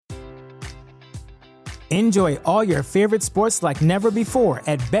Enjoy all your favorite sports like never before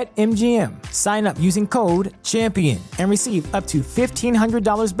at BetMGM. Sign up using code CHAMPION and receive up to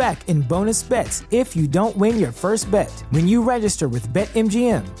 $1,500 back in bonus bets if you don't win your first bet. When you register with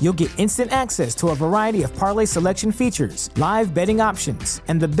BetMGM, you'll get instant access to a variety of parlay selection features, live betting options,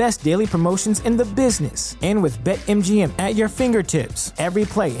 and the best daily promotions in the business. And with BetMGM at your fingertips, every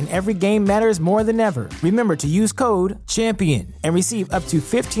play and every game matters more than ever. Remember to use code CHAMPION and receive up to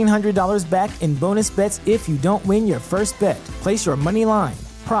 $1,500 back in bonus bets if you don't win your first bet. Place your money line,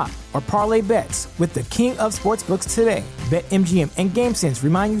 prop, or parlay bets with the king of sportsbooks today. BetMGM and GameSense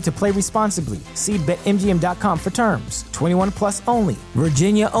remind you to play responsibly. See BetMGM.com for terms. 21 plus only.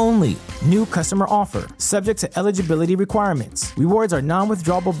 Virginia only. New customer offer. Subject to eligibility requirements. Rewards are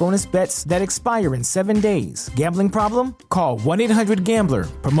non-withdrawable bonus bets that expire in 7 days. Gambling problem? Call 1-800-GAMBLER.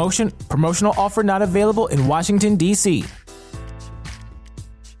 Promotional offer not available in Washington, D.C.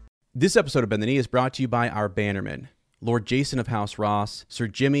 This episode of Bend the Knee is brought to you by our bannermen, Lord Jason of House Ross, Sir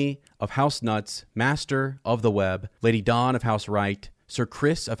Jimmy of House Nuts, Master of the Web, Lady Dawn of House Wright, Sir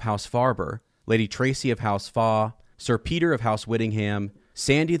Chris of House Farber, Lady Tracy of House Faw, Sir Peter of House Whittingham,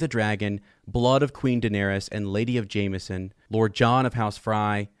 Sandy the Dragon, Blood of Queen Daenerys and Lady of Jameson, Lord John of House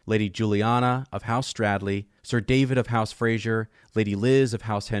Fry, Lady Juliana of House Stradley, Sir David of House Fraser, Lady Liz of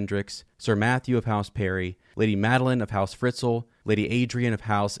House Hendricks, Sir Matthew of House Perry, Lady Madeline of House Fritzl, Lady Adrian of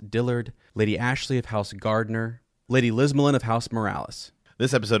House Dillard, Lady Ashley of House Gardner, Lady Lismelin of House Morales.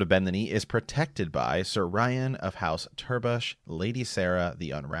 This episode of Bend the Knee is protected by Sir Ryan of House Turbush, Lady Sarah the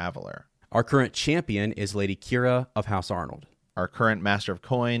Unraveler. Our current champion is Lady Kira of House Arnold. Our current Master of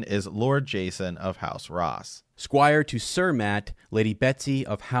Coin is Lord Jason of House Ross. Squire to Sir Matt, Lady Betsy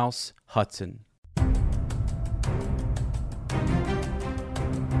of House Hudson.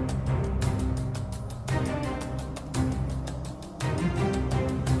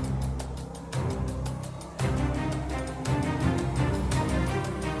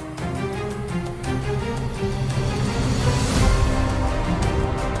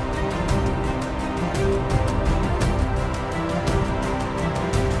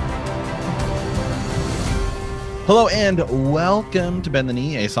 Hello and welcome to Bend the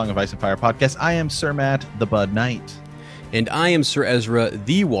Knee, a Song of Ice and Fire podcast. I am Sir Matt, the Bud Knight. And I am Sir Ezra,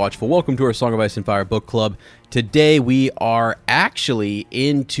 the Watchful. Welcome to our Song of Ice and Fire book club. Today we are actually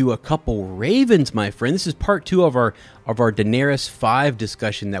into a couple Ravens, my friend. This is part 2 of our Daenerys 5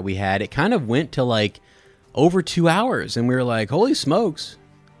 discussion that we had. It kind of went to like over 2 hours, and we were like, holy smokes.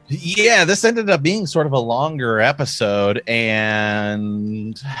 Yeah, this ended up being sort of a longer episode,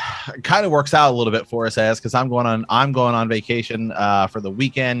 and it kind of works out a little bit for us because I'm going on vacation for the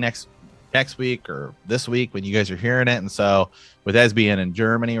weekend next week or this week when you guys are hearing it. And so with Ez being in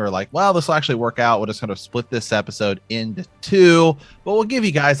Germany, we're like, well, this will actually work out. We'll just kind of split this episode into 2, but we'll give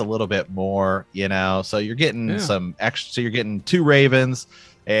you guys a little bit more, so you're getting some extra. So you're getting 2 Ravens,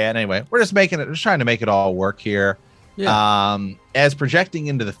 and anyway, we're just trying to make it all work here. Yeah. As projecting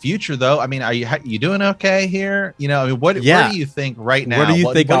into the future, though, I mean, are you doing okay here? What do you think right now? What do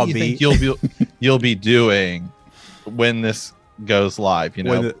you think you'll be doing when this goes live?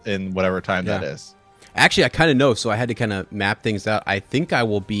 In whatever time that is. Actually, I kind of know, so I had to kind of map things out. I think I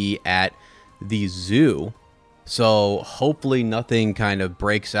will be at the zoo, so hopefully nothing kind of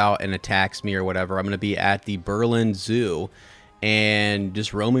breaks out and attacks me or whatever. I'm going to be at the Berlin Zoo and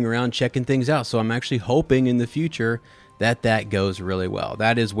just roaming around checking things out. So I'm actually hoping in the future that goes really well.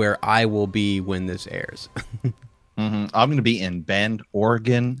 That is where I will be when this airs. I'm going to be in Bend,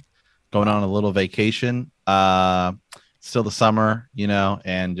 Oregon, going on a little vacation. Still the summer,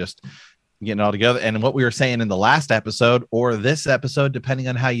 and just getting it all together. And what we were saying in the last episode or this episode, depending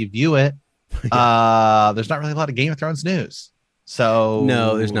on how you view it, there's not really a lot of Game of Thrones news. So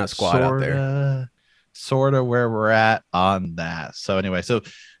no, there's not squad out there. Sort of where we're at on that. So anyway,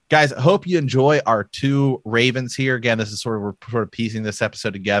 guys, I hope you enjoy our 2 Ravens here. Again, this is we're sort of piecing this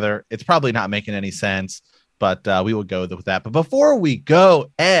episode together. It's probably not making any sense, but we will go with that. But before we go,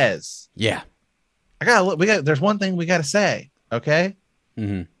 there's one thing we got to say. Okay.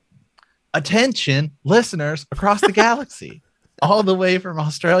 Mm-hmm. Attention, listeners across the galaxy, all the way from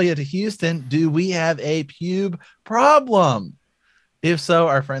Australia to Houston. Do we have a pube problem? If so,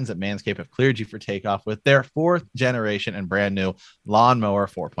 our friends at Manscaped have cleared you for takeoff with their 4th generation and brand new Lawnmower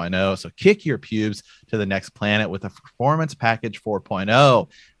 4.0. So kick your pubes to the next planet with a Performance Package 4.0.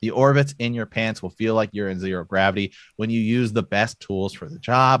 The orbits in your pants will feel like you're in zero gravity when you use the best tools for the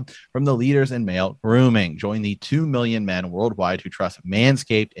job from the leaders in male grooming. Join the 2 million men worldwide who trust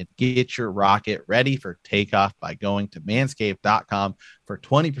Manscaped and get your rocket ready for takeoff by going to manscaped.com for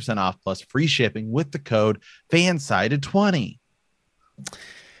 20% off plus free shipping with the code FANSIDED20.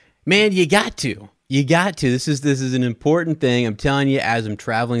 Man, you got to. You got to. This is an important thing. I'm telling you, as I'm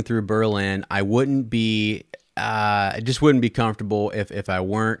traveling through Berlin, I just wouldn't be comfortable if I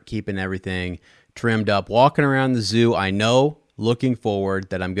weren't keeping everything trimmed up. Walking around the zoo, I know, looking forward,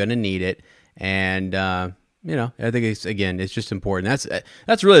 that I'm going to need it. And, I think it's just important.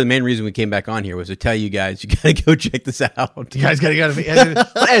 That's really the main reason we came back on here, was to tell you guys, you got to go check this out. You guys got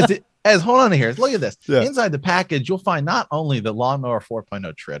to as hold on here. Look at this. Yeah. Inside the package, you'll find not only the Lawnmower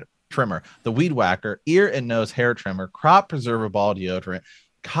 4.0 trimmer, the Weed Whacker, ear and nose hair trimmer, crop preserver ball deodorant,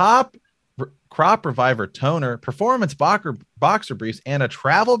 crop reviver toner, performance boxer briefs, and a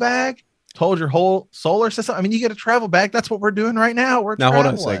travel bag. Told your whole solar system. I mean, you get a travel bag. That's what we're doing right now. Now hold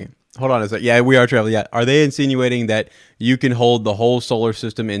on a second. Yeah, we are traveling. Yeah, are they insinuating that you can hold the whole solar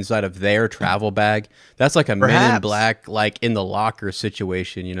system inside of their travel bag? That's like a Men in Black, like in the locker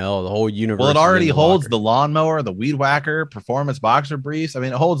situation. The whole universe. Well, it already holds the lawnmower, the Weed Whacker, performance boxer briefs. I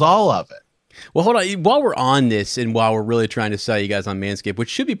mean, it holds all of it. Well, hold on. While we're on this, and while we're really trying to sell you guys on Manscaped, which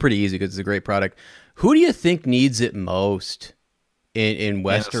should be pretty easy because it's a great product, who do you think needs it most in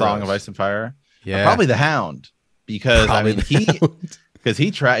Westeros? Song of Ice and Fire? Yeah, probably the Hound, because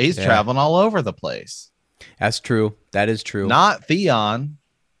he's traveling all over the place. That's true. That is true. Not Theon.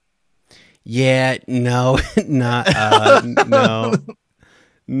 Yeah, no, no,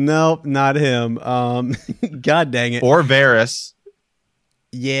 nope, not him. God dang it. Or Varys.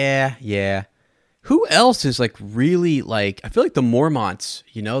 Yeah. Who else is like really like? I feel like the Mormonts,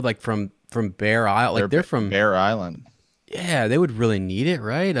 like from Bear Island, they're from Bear Island. Yeah, they would really need it,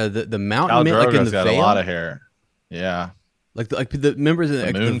 right? The mountain men, like in the got Vale? A lot of hair. Yeah, like the members of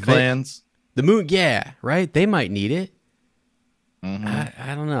the Moon clans. The Moon, yeah, right. They might need it. Mm-hmm.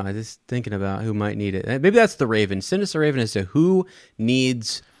 I don't know. I'm just thinking about who might need it. Maybe that's the Raven. Send us a Raven as to who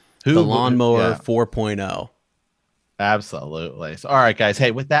needs the Lawnmower 4.0. Absolutely. So, all right, guys. Hey,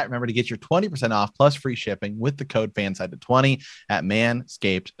 with that, remember to get your 20% off plus free shipping with the code FANSIDED20 at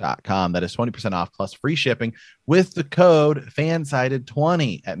manscaped.com. That is 20% off plus free shipping with the code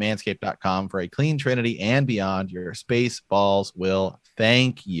FANSIDED20 at manscaped.com for a clean trinity and beyond. Your space balls will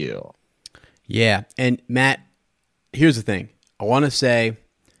thank you. Yeah. And Matt, here's the thing. I want to say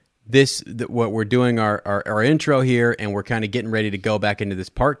what we're doing our intro here, and we're kind of getting ready to go back into this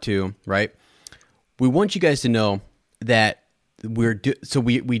part 2, right? We want you guys to know that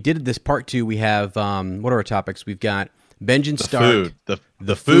we did this part 2. We have what are our topics? We've got Benjen Stark.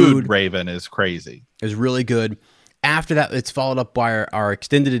 The food Raven is crazy. Is really good. After that, it's followed up by our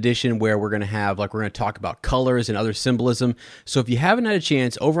extended edition, where we're going to talk about colors and other symbolism. So if you haven't had a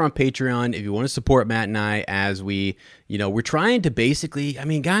chance, over on Patreon, if you want to support Matt and I as we're trying to basically, I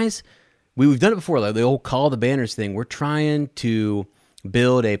mean, guys, we've done it before, like the old Call the Banners thing. We're trying to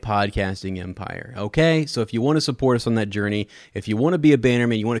build a podcasting empire. Okay. So if you want to support us on that journey, if you want to be a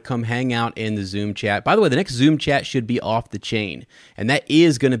bannerman, you want to come hang out in the Zoom chat. By the way, the next Zoom chat should be off the chain. And that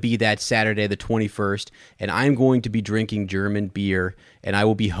is going to be that Saturday, the 21st. And I'm going to be drinking German beer, and I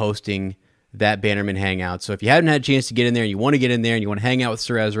will be hosting that Bannerman hangout. So if you haven't had a chance to get in there and you want to get in there and you want to hang out with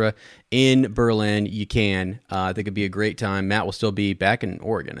Sir Ezra in Berlin, you can. I think it'd be a great time. Matt will still be back in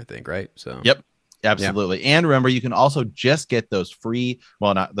Oregon, I think, right? So Yep. Absolutely. Yeah. And remember, you can also just get those free,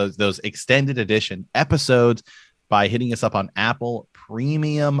 not those extended edition episodes by hitting us up on Apple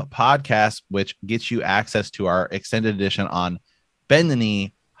Premium Podcasts, which gets you access to our extended edition on Bend the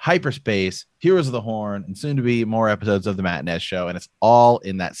Knee, Hyperspace, Heroes of the Horn, and soon to be more episodes of the Matt Ness Show. And it's all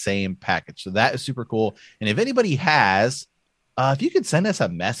in that same package. So that is super cool. And if anybody has, if you could send us a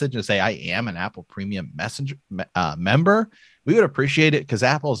message and say, I am an Apple Premium Messenger member, we would appreciate it, because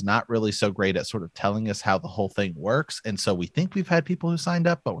Apple is not really so great at sort of telling us how the whole thing works. And so we think we've had people who signed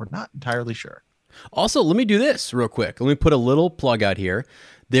up, but we're not entirely sure. Also, let me do this real quick. Let me put a little plug out here.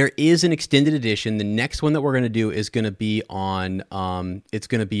 There is an extended edition. The next one that we're going to do is going to be on,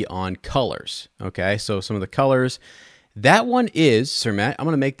 colors. Okay. So some of the colors. That one is, Sir Matt, I'm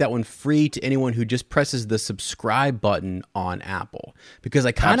going to make that one free to anyone who just presses the subscribe button on Apple, because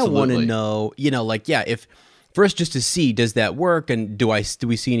I kind of want to know, if first, just to see, does that work? And do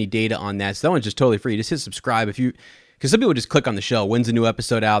we see any data on that? So that one's just totally free. Just hit subscribe because some people just click on the show. When's a new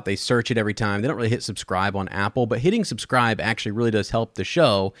episode out? They search it every time. They don't really hit subscribe on Apple, but hitting subscribe actually really does help the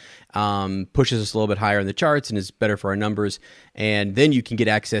show, pushes us a little bit higher in the charts and is better for our numbers. And then you can get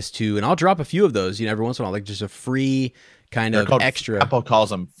access to, and I'll drop a few of those, every once in a while, like just a free kind of extra. Apple calls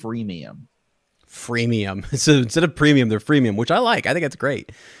them freemium. Freemium. So instead of premium, they're freemium, which I like. I think that's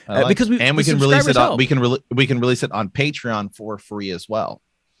great because we can release it on, we can release it on Patreon for free as well.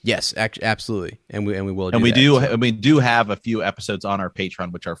 Yes, absolutely, and we will. And we that, we do have a few episodes on our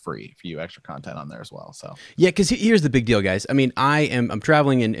Patreon which are free, a few extra content on there as well. So yeah, because here's the big deal, guys. I mean, I'm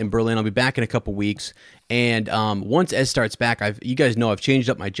traveling in Berlin. I'll be back in a couple weeks, and once Ez starts back, you guys know I've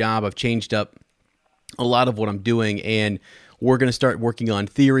changed up my job. I've changed up a lot of what I'm doing, and we're going to start working on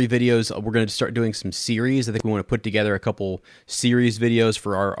theory videos. We're going to start doing some series. I think we want to put together a couple series videos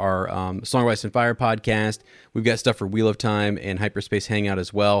for our Song Rice and Fire podcast. We've got stuff for Wheel of Time and Hyperspace Hangout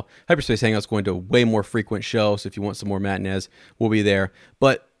as well. Hyperspace Hangout's going to a way more frequent show, so if you want some more Matt and Ez, we'll be there.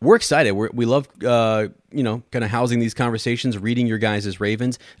 But we're excited. We love kind of housing these conversations, reading your guys'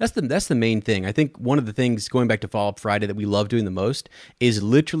 Ravens. That's the main thing. I think one of the things, going back to Follow Up Friday, that we love doing the most is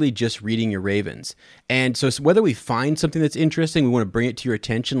literally just reading your Ravens. And so whether we find something that's interesting, we want to bring it to your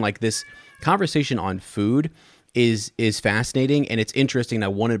attention, like this conversation on food is fascinating and it's interesting, and I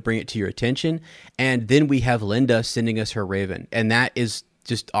want to bring it to your attention. And then we have Linda sending us her Raven, and that is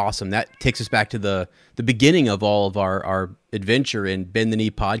just awesome. That takes us back to the beginning of all of our adventure in Bend the Knee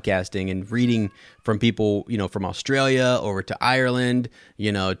podcasting and reading from people, from Australia over to Ireland,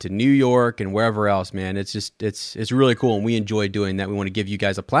 to New York and wherever else, man. It's just, it's really cool. And we enjoy doing that. We want to give you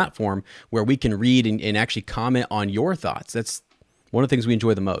guys a platform where we can read and actually comment on your thoughts. That's one of the things we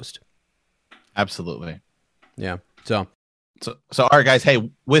enjoy the most. Absolutely. Yeah. So all right, guys.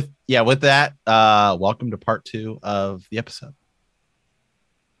 Hey, with that, welcome to part 2 of the episode.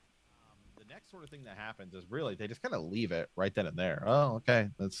 Sort of thing that happens is really they just kind of leave it right then and there. Oh, okay,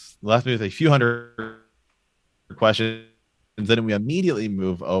 that's left me with a few hundred questions. Then we immediately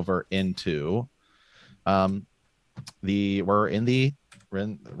move over into we're in the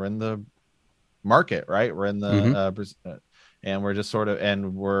market, right? We're in the and we're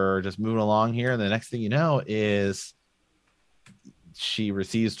just moving along here. And the next thing you know is she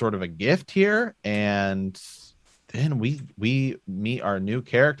receives sort of a gift here, and then we meet our new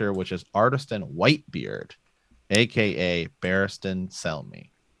character, which is Artiston Whitebeard, aka Barristan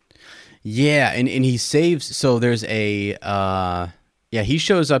Selmy. Yeah, and he saves. So there's he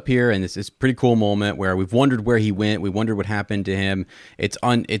shows up here, and it's this pretty cool moment where we've wondered where he went. We wondered what happened to him. It's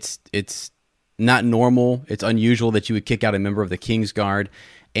not normal. It's unusual that you would kick out a member of the Kingsguard.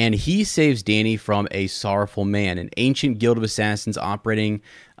 And he saves Dany from a sorrowful man, an ancient guild of assassins operating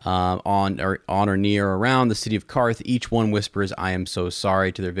on or near or around the city of Karth. Each one whispers, "I am so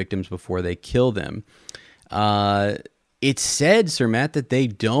sorry," to their victims before they kill them. It's said, Sir Matt, that they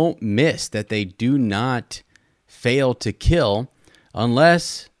don't miss, that they do not fail to kill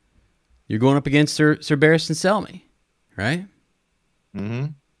unless you're going up against Sir Barristan Selmy, right? Mm-hmm.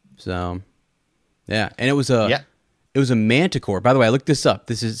 So, yeah. And it was a manticore. By the way, I looked this up.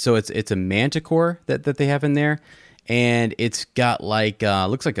 It's a manticore that they have in there, and it's got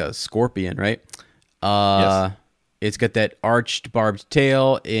looks like a scorpion, right? Yes. It's got that arched barbed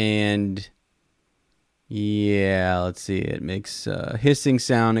tail, and let's see. It makes a hissing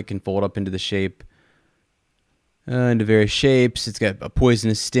sound. It can fold up into the shape, into various shapes. It's got a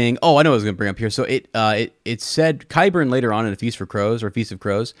poisonous sting. Oh, I know what I was going to bring up here. So it said, Qyburn later on in A Feast of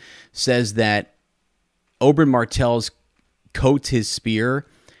Crows says that Oberyn Martell's coats his spear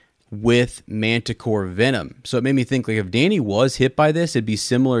with manticore venom. So it made me think, if Dany was hit by this, it'd be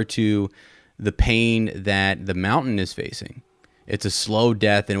similar to the pain that the Mountain is facing. It's a slow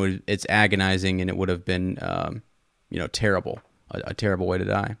death, and it's agonizing, and it would have been, terrible, a terrible way to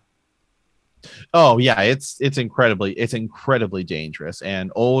die. Oh yeah, it's incredibly dangerous.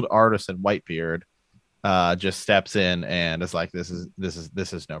 And old Artiston Whitebeard just steps in and is like, this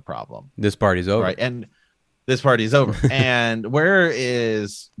is no problem. This party's over, right? And this party's over. And where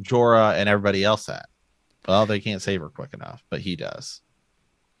is Jorah and everybody else at? Well, they can't save her quick enough, but he does.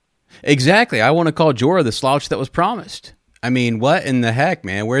 Exactly. I want to call Jorah the slouch that was promised. I mean, what in the heck,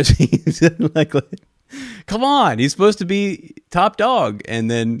 man? Where's he? Come on, he's supposed to be top dog. And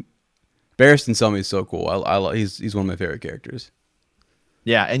then Barristan Selmy is so cool. He's one of my favorite characters.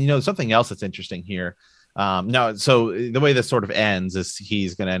 Yeah, and something else that's interesting here. So the way this sort of ends is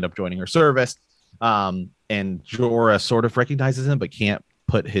he's going to end up joining her service. And Jorah sort of recognizes him, but can't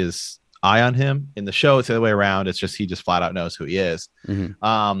put his eye on him. In the show, it's the other way around. It's just he just flat out knows who he is.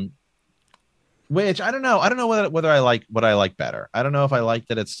 Mm-hmm. Which I don't know. I don't know whether I like what I like better. I don't know if I like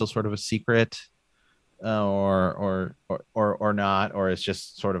that it's still sort of a secret, or not, or it's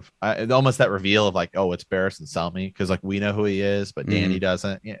just sort of almost that reveal of it's Barristan Selmy, because we know who he is, but Dany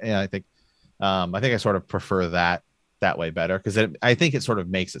doesn't. Yeah, I think I sort of prefer that way better, because I think it sort of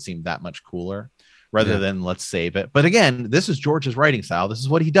makes it seem that much cooler rather than let's save it. But again, this is George's writing style. This is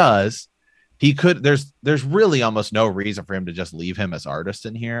what he does. He could. There's really almost no reason for him to just leave him as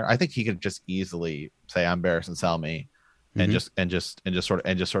Artiston here. I think he could just easily say, "I'm Barristan Selmy," and just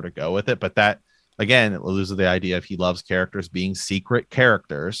sort of go with it. But that again, it loses the idea of he loves characters being secret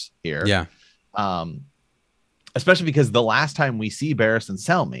characters here. Yeah. Especially because the last time we see Barristan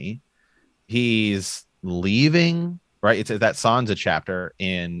Selmy, he's leaving, right? It's that Sansa chapter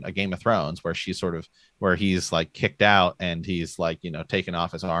in A Game of Thrones where he's like kicked out and he's like, you know, taking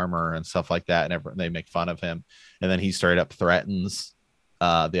off his armor and stuff like that. And they make fun of him. And then he straight up threatens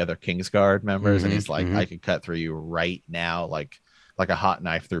the other Kingsguard members. And he's like, I could cut through you right now. Like a hot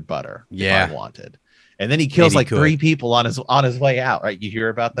knife through butter. Yeah. If I wanted. And then he kills like 3 people on his way out. Right. You hear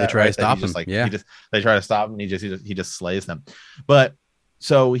about that? They try to stop him. They try to stop him. And he just slays them. But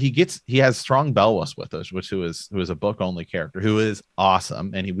so he has Strong Belwas with us, who is a book only character who is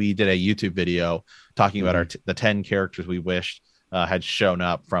awesome. And we did a YouTube video talking about the 10 characters we wished had shown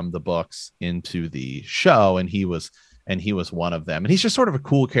up from the books into the show. And he was one of them. And he's just sort of a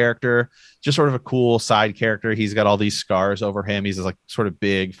cool character, just sort of a cool side character. He's got all these scars over him. He's like sort of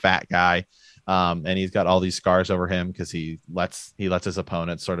big, fat guy. And he's got all these scars over him because he lets his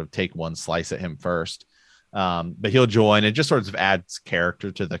opponents sort of take one slice at him first. But he'll join. It just sort of adds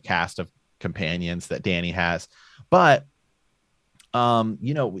character to the cast of companions that Dany has. But,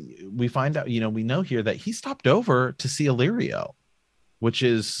 you know, we find out, you know, we know here that he stopped over to see Illyrio, which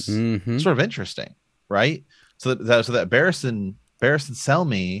is sort of interesting, right? So that Barristan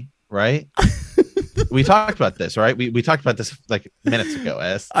Selmy, right? We talked about this, right? We talked about this like minutes ago.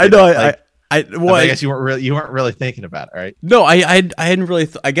 I know. Like, I guess you weren't really thinking about it, right? No, I hadn't really.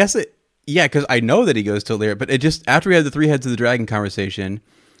 I guess it. Yeah, because I know that he goes to Illyria, but it just after we had the 3 heads of the dragon conversation,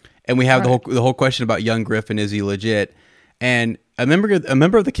 and we have the whole question about young Griffin, is he legit? And a member of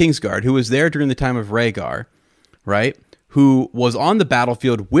the Kingsguard who was there during the time of Rhaegar, right? Who was on the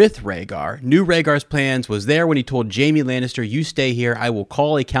battlefield with Rhaegar, knew Rhaegar's plans, was there when he told Jaime Lannister, "You stay here. I will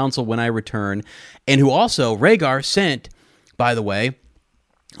call a council when I return," and who also Rhaegar sent, by the way,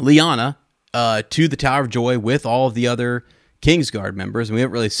 Lyanna to the Tower of Joy with all of the other Kingsguard members, and we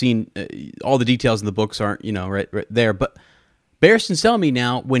haven't really seen all the details in the books aren't, you know, right there. But Barristan Selmy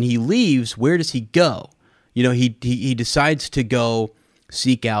now, when he leaves, where does he go? You know, he decides to go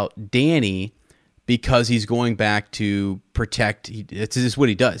seek out Dany because he's going back to protect. It's just what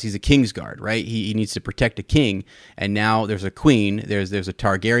he does. He's a Kingsguard, right? He needs to protect a king, and now there's a queen. There's a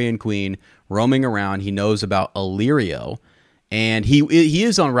Targaryen queen roaming around. He knows about Illyrio, and he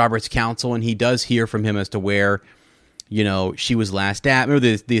is on Robert's council, and he does hear from him as to where, you know, she was last at.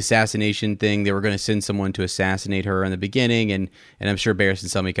 Remember the assassination thing? They were going to send someone to assassinate her in the beginning, and I'm sure Barristan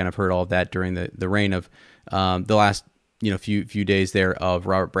Selmy kind of heard all of that during the reign of the last, you know, few days there of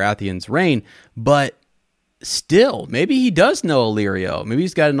Robert Baratheon's reign. But still, maybe he does know Illyrio. Maybe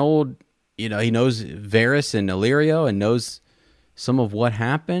he's got an old, you know, he knows Varys and Illyrio and knows some of what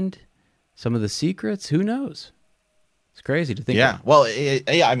happened, some of the secrets. Who knows? It's crazy to think. Yeah. About. Well,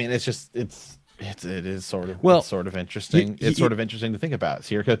 I mean, it is sort of interesting. It's sort of interesting to think about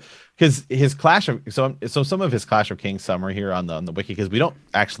here because his clash of some of his Clash of Kings summary here on the wiki, because we don't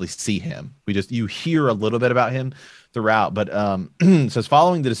actually see him. You hear a little bit about him throughout, but says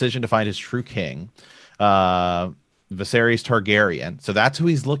following the decision to find his true king, Viserys Targaryen. So that's who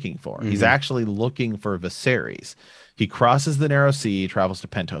he's looking for. Mm-hmm. He's actually looking for Viserys. He crosses the narrow sea, travels to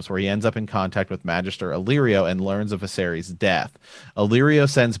Pentos, where he ends up in contact with Magister Illyrio and learns of Viserys' death. Illyrio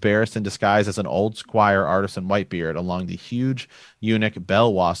sends Barristan disguised as an old squire, Artisan Whitebeard, along the huge eunuch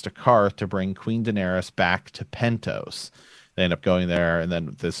Belwas to Karth to bring Queen Daenerys back to Pentos. They end up going there, and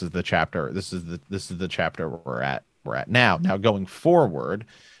then this is the chapter. This is the chapter we're at now. Now going forward,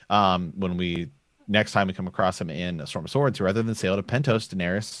 when next time we come across him in A Storm of Swords, rather than sail to Pentos,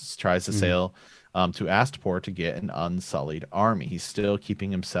 Daenerys tries to sail to Astapor to get an unsullied army. He's still keeping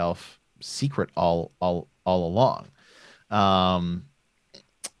himself secret all along. You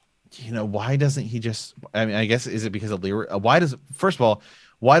know, why doesn't he just? I mean, I guess is it because Illyrio? First of all,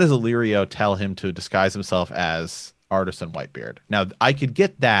 why does Illyrio tell him to disguise himself as Artisan Whitebeard? Now, I could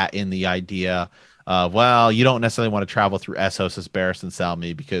get that in the idea of, well, you don't necessarily want to travel through Essos as Barristan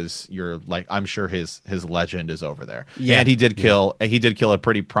Selmy because you're like, I'm sure his legend is over there. Yeah. And he did kill a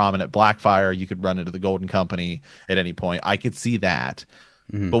pretty prominent Blackfire. You could run into the Golden Company at any point. I could see that.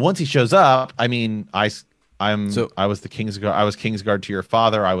 Mm-hmm. But once he shows up, I mean, I was the Kingsguard. I was Kingsguard to your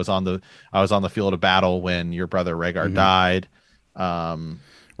father. I was on the field of battle when your brother Rhaegar died.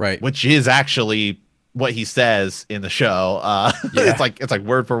 Right. Which is actually what he says in the show. It's like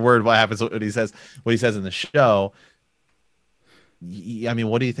word for word what happens what he says in the show. I mean,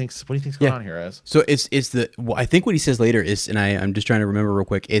 what do you think's going on here, Ez? So I think what he says later is, and I'm just trying to remember real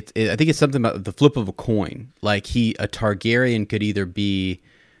quick. I think it's something about the flip of a coin. Like a Targaryen could either be,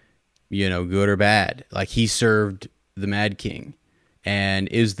 you know, good or bad. Like he served the Mad King, and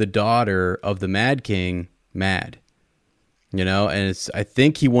is the daughter of the Mad King mad? You know, and I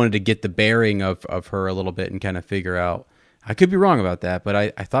think he wanted to get the bearing of her a little bit and kind of figure out. I could be wrong about that, but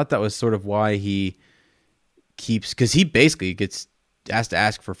I thought that was sort of why he keeps, because he basically gets asked to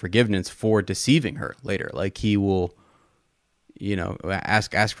ask for forgiveness for deceiving her later. Like he will, you know,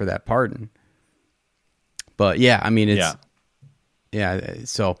 ask for that pardon. But yeah, I mean,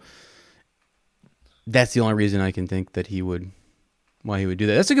 so that's the only reason I can think that why he would do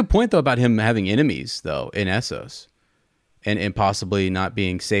that. That's a good point though about him having enemies though in Essos, and possibly not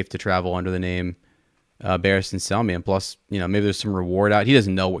being safe to travel under the name Barristan Selmy, and plus, you know, maybe there's some reward out. He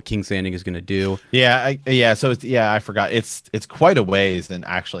doesn't know what King's Landing is going to do. So I forgot. It's quite a ways then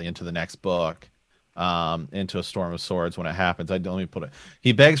actually into the next book, into A Storm of Swords when it happens. Let me put it.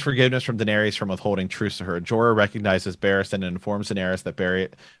 He begs forgiveness from Daenerys from withholding truce to her. Jorah recognizes Barristan and informs Daenerys that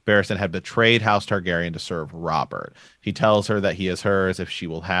Barristan had betrayed House Targaryen to serve Robert. He tells her that he is hers if she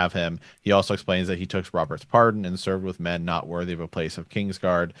will have him. He also explains that he took Robert's pardon and served with men not worthy of a place of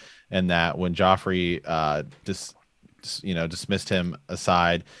Kingsguard, and that when Joffrey dismissed him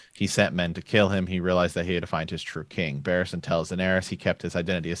aside, he sent men to kill him. He realized that he had to find his true king. Barristan tells Daenerys he kept his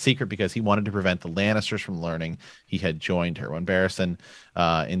identity a secret because he wanted to prevent the Lannisters from learning he had joined her. When Barristan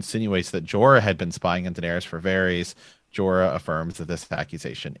insinuates that Jorah had been spying on Daenerys for Varys, Jorah affirms that this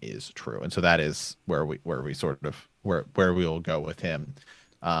accusation is true, and so that is where we will go with him.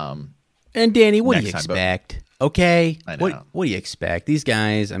 And Danny, what do you expect? Okay, I know. What do you expect? These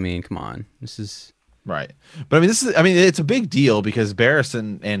guys, I mean, come on, this is. Right. But it's a big deal because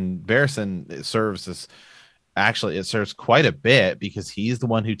Barristan serves quite a bit because he's the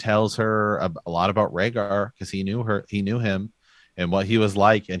one who tells her a lot about Rhaegar, because he knew him and what he was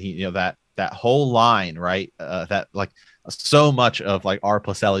like. And he, that whole line, right. That like so much of like R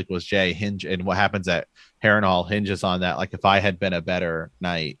plus L equals J hinge, and what happens at Harrenhal hinges on that. Like, if I had been a better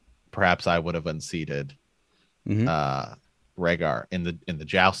knight, perhaps I would have unseated, Rhaegar in the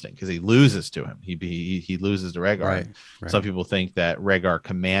jousting, because he loses to him. He loses to Rhaegar. Right. Some people think that Rhaegar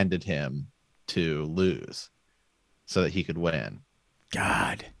commanded him to lose so that he could win.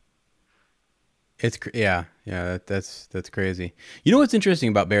 God, it's that's crazy. You know what's interesting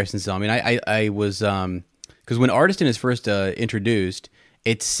about Barristan Selmy? I mean, I was because when Artiston is first introduced,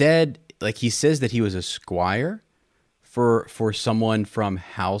 it said, like, he says that he was a squire for someone from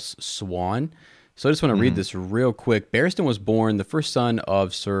House Swan. So I just want to read this real quick. Barristan was born the first son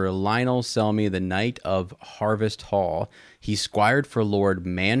of Sir Lionel Selmy, the Knight of Harvest Hall. He squired for Lord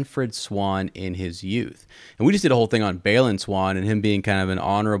Manfred Swan in his youth. And we just did a whole thing on Balon Swan and him being kind of an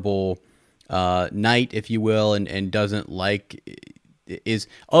honorable knight, if you will, and doesn't like, is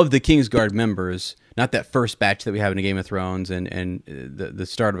of the Kingsguard members, not that first batch that we have in a Game of Thrones and the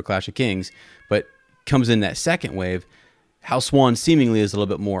start of A Clash of Kings, but comes in that second wave. House Swan seemingly is a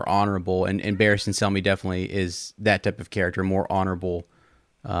little bit more honorable, and Barristan Selmy definitely is that type of character, more honorable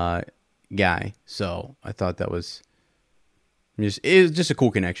guy. So I thought that was just a cool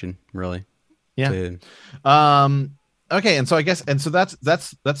connection, really. Yeah. Okay, and so I guess,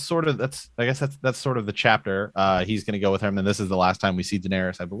 that's sort of the chapter. He's going to go with him, and this is the last time we see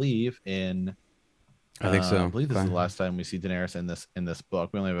Daenerys, I believe. I think so. I believe this is the last time we see Daenerys in this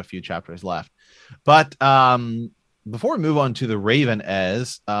book. We only have a few chapters left, but before we move on to the Raven,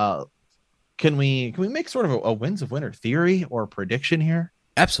 can we make sort of a Winds of Winter theory or prediction here?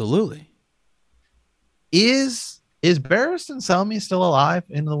 Absolutely. Is Barristan Selmy still alive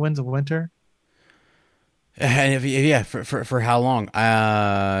in the Winds of Winter? Yeah, for how long?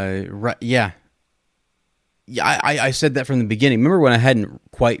 Yeah. I said that from the beginning. Remember when I hadn't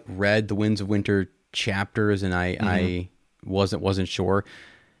quite read the Winds of Winter chapters and I wasn't sure.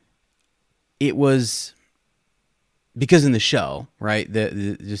 It was because in the show, right?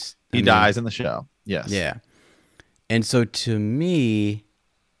 He dies in the show. Yes. Yeah. And so to me,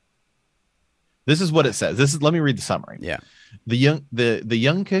 this is what it says. Let me read the summary. Yeah. The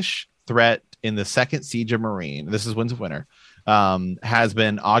Yunkish threat in the second siege of Meereen, this is Winds of Winter, has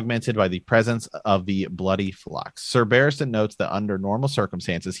been augmented by the presence of the Bloody Flux. Sir Barristan notes that under normal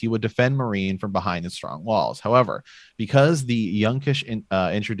circumstances, he would defend Meereen from behind its strong walls. However, because the Yunkish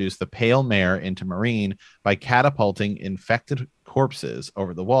introduced the Pale Mare into Meereen by catapulting infected corpses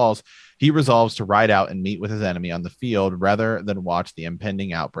over the walls, he resolves to ride out and meet with his enemy on the field rather than watch the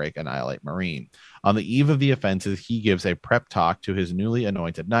impending outbreak annihilate Meereen. On the eve of the offensive, he gives a prep talk to his newly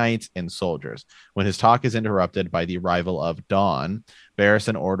anointed knights and soldiers. When his talk is interrupted by the arrival of Dawn,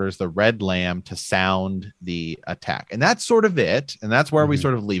 Barristan orders the Red Lamb to sound the attack. And that's sort of it. And that's where we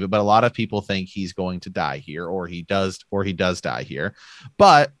sort of leave it. But a lot of people think he's going to die here, or he does die here.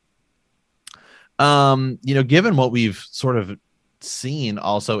 But Given what we've sort of seen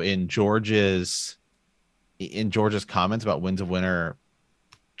also in George's comments about Winds of Winter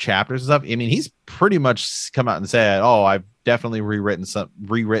chapters and stuff, I mean, he's pretty much come out and said, "Oh, I've definitely rewritten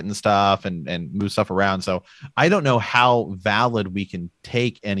stuff and moved stuff around." So I don't know how valid we can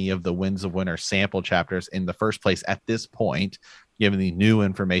take any of the Winds of Winter sample chapters in the first place at this point, given the new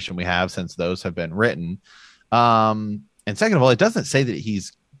information we have since those have been written. And second of all, it doesn't say that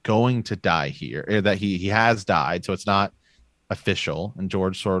he's going to die here, or that he has died, so it's not official. And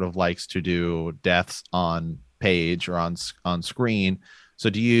George sort of likes to do deaths on page or on screen. So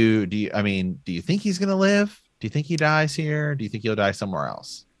do you think he's gonna live? Do you think he dies here? Do you think he'll die somewhere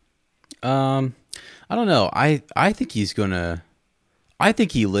else? I don't know. I think he's gonna. I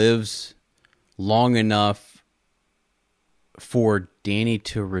think he lives long enough for Dany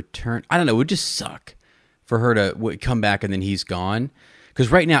to return. I don't know. It would just suck for her to come back and then he's gone. Because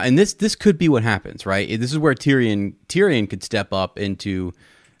right now, and this could be what happens, right? This is where Tyrion could step up into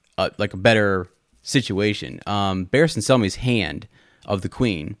like a better situation. Barristan Selmy's hand of the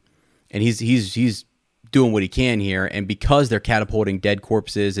Queen, and he's doing what he can here, and because they're catapulting dead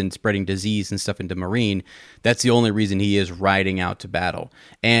corpses and spreading disease and stuff into Meereen, that's the only reason he is riding out to battle.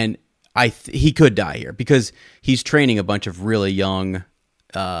 And he could die here because he's training a bunch of really young,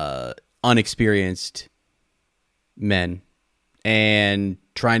 unexperienced men and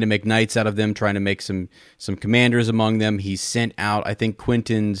trying to make knights out of them, trying to make some commanders among them. He sent out, I think,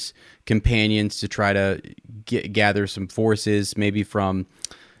 Quentin's companions to try to gather some forces, maybe from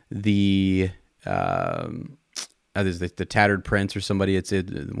the the Tattered Prince or somebody. It's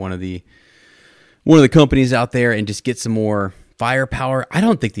one of the companies out there, and just get some more firepower. I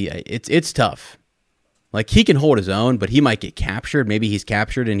don't think it's tough. Like, he can hold his own, but he might get captured. Maybe he's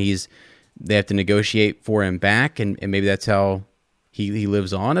captured and they have to negotiate for him back, and maybe that's how he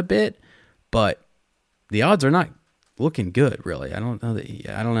lives on a bit. But the odds are not looking good, really. I don't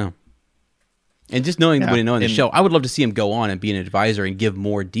know. And just knowing what we know in the show, I would love to see him go on and be an advisor and give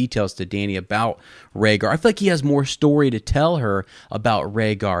more details to Dany about Rhaegar. I feel like he has more story to tell her about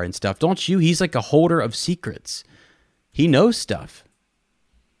Rhaegar and stuff, don't you? He's like a holder of secrets. He knows stuff.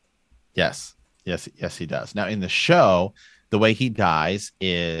 Yes, he does. Now, in the show, the way he dies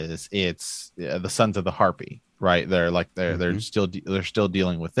is it's the Sons of the Harpy, right? They're still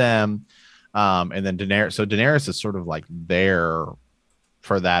dealing with them, and then Daenerys. So Daenerys is sort of like there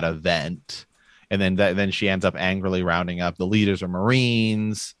for that event. And then she ends up angrily rounding up the leaders of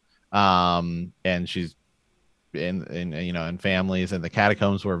Marines, and she's in families in the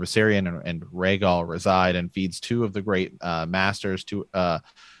catacombs where Viserion and Rhaegal reside, and feeds two of the great masters to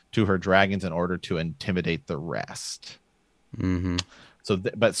her dragons in order to intimidate the rest. Mm-hmm.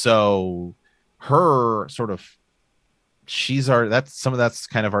 So her sort of that's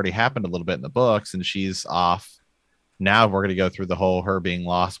kind of already happened a little bit in the books, and she's off. Now we're going to go through the whole her being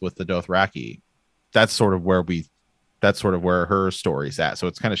lost with the Dothraki. That's sort of where her story's at. So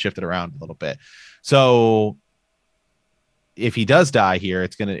it's kind of shifted around a little bit. So if he does die here,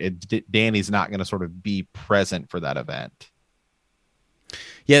 Dany's not going to sort of be present for that event.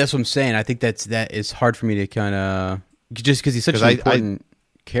 Yeah, that's what I'm saying. I think that is hard for me to kind of, just because he's such an important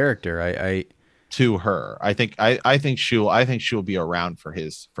character. To her, I think she'll be around for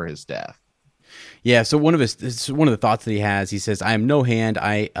his death. Yeah, so one of the thoughts that he has, he says, "I am no hand.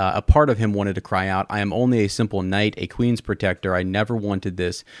 A part of him wanted to cry out, I am only a simple knight, a queen's protector. I never wanted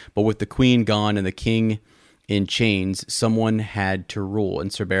this, but with the queen gone and the king in chains, someone had to rule,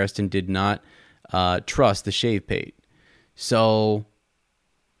 and Sir Barristan did not trust the shave pate." So,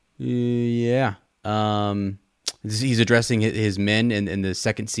 yeah. He's addressing his men in the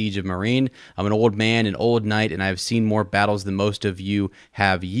second siege of Meereen. "I'm an old man, an old knight, and I have seen more battles than most of you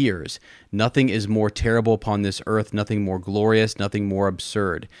have years. Nothing is more terrible upon this earth, nothing more glorious, nothing more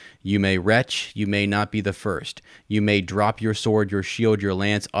absurd. You may retch, you may not be the first. You may drop your sword, your shield, your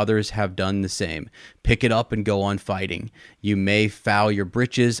lance. Others have done the same. Pick it up and go on fighting. You may foul your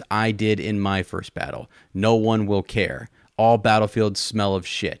breeches. I did in my first battle. No one will care. All battlefields smell of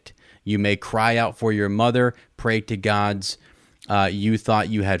shit. You may cry out for your mother, pray to gods. You thought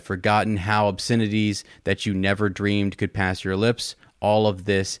you had forgotten how obscenities that you never dreamed could pass your lips. All of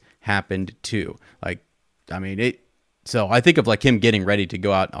this happened too." So I think of like him getting ready to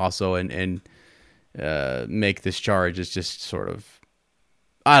go out also and make this charge. Is just sort of,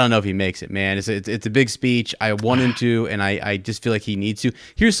 I don't know if he makes it, man. It's a big speech. I want him to, and I just feel like he needs to.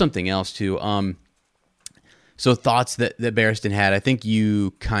 Here's something else too. So thoughts that Barristan had, I think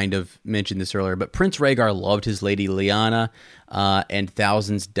you kind of mentioned this earlier, but Prince Rhaegar loved his lady Lyanna, and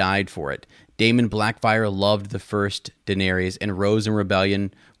thousands died for it. Daemon Blackfyre loved the first Daenerys and rose in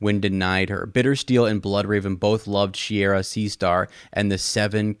rebellion when denied her. Bittersteel and Bloodraven both loved Shiera Seastar, and the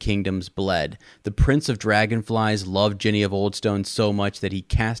Seven Kingdoms bled. The Prince of Dragonflies loved Jenny of Oldstone so much that he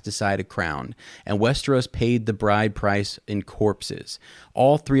cast aside a crown, and Westeros paid the bride price in corpses.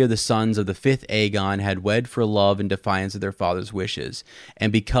 All three of the sons of the fifth Aegon had wed for love in defiance of their father's wishes,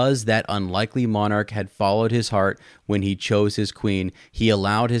 and because that unlikely monarch had followed his heart when he chose his queen, he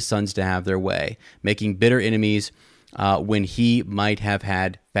allowed his sons to have their way, making bitter enemies when he might have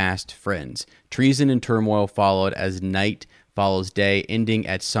had fast friends. Treason and turmoil followed as night follows day, ending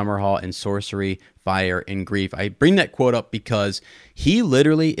at Summerhall in sorcery, fire, and grief. I bring that quote up because he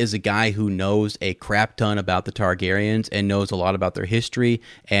literally is a guy who knows a crap ton about the Targaryens and knows a lot about their history,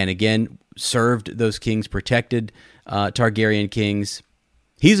 and again, served those kings, protected Targaryen kings.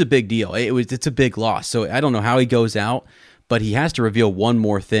 He's a big deal. It's a big loss. So I don't know how he goes out, but he has to reveal one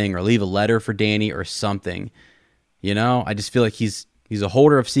more thing or leave a letter for Dany or something. You know, I just feel like he's a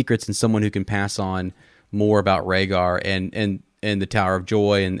holder of secrets and someone who can pass on more about Rhaegar and the Tower of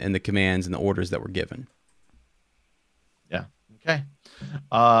Joy and the commands and the orders that were given. Yeah. Okay.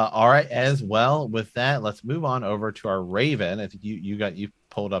 All right. As well with that, let's move on over to our Raven. I think you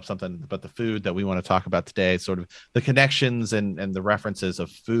pulled up something about the food that we want to talk about today, sort of the connections and the references of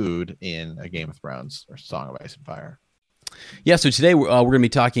food in a Game of Thrones or Song of Ice and Fire. Yeah, so today we're going to be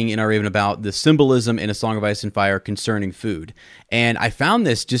talking in our Raven about the symbolism in A Song of Ice and Fire concerning food. And I found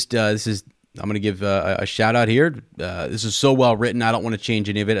this I'm going to give a shout out here. This is so well written. I don't want to change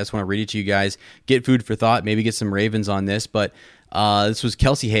any of it. I just want to read it to you guys. Get food for thought. Maybe get some Ravens on this. But this was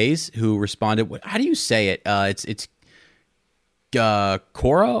Kelsey Hayes who responded. How do you say it? It's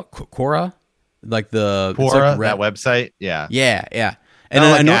Quora? Like the... Quora, that website? Yeah. Yeah. And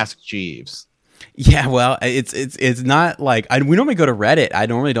then Ask Jeeves. Yeah, well, it's not like we normally go to Reddit. I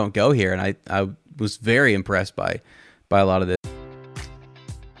normally don't go here, and I was very impressed by a lot of this.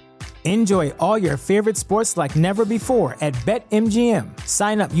 Enjoy all your favorite sports like never before at BetMGM.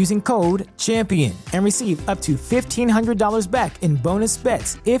 Sign up using code CHAMPION and receive up to $1,500 back in bonus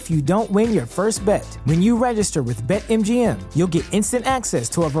bets if you don't win your first bet. When you register with BetMGM, you'll get instant access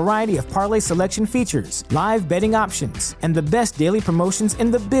to a variety of parlay selection features, live betting options, and the best daily promotions in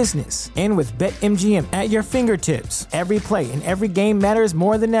the business. And with BetMGM at your fingertips, every play and every game matters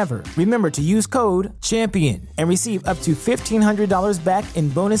more than ever. Remember to use code CHAMPION and receive up to $1,500 back in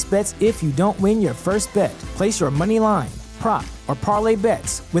bonus bets if you don't win your first bet. Place your money line, prop, or parlay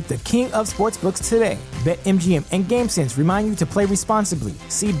bets with the king of sportsbooks today. BetMGM and GameSense remind you to play responsibly.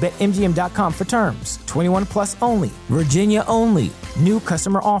 See BetMGM.com for terms. 21 plus only. Virginia only. New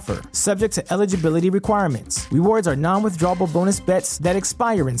customer offer. Subject to eligibility requirements. Rewards are non-withdrawable bonus bets that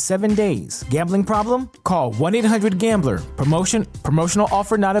expire in 7 days. Gambling problem? Call 1-800-GAMBLER. Promotional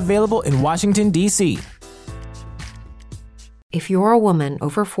offer not available in Washington, D.C. If you're a woman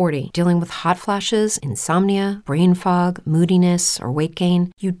over 40 dealing with hot flashes, insomnia, brain fog, moodiness, or weight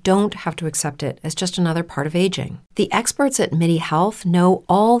gain, you don't have to accept it as just another part of aging. The experts at MIDI Health know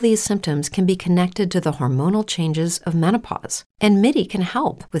all these symptoms can be connected to the hormonal changes of menopause. And MIDI can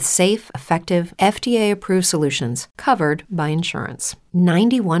help with safe, effective, FDA-approved solutions covered by insurance.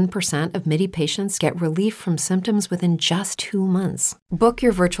 91% of MIDI patients get relief from symptoms within just 2 months. Book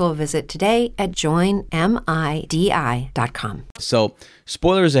your virtual visit today at joinmidi.com. So,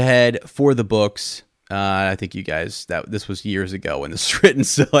 spoilers ahead for the books. I think you guys, this was years ago when this was written,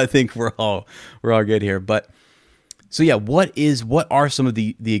 so I think we're all good here. But so yeah, what are some of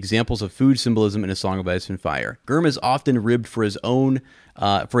the examples of food symbolism in A Song of Ice and Fire? Gurm is often ribbed for his own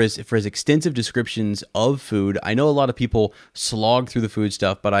for his extensive descriptions of food. I know a lot of people slog through the food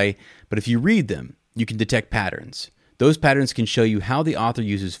stuff, but if you read them, you can detect patterns. Those patterns can show you how the author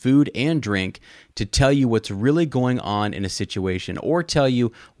uses food and drink to tell you what's really going on in a situation or tell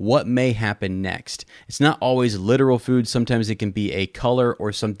you what may happen next. It's not always literal food. Sometimes it can be a color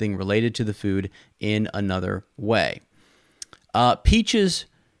or something related to the food in another way. Peaches,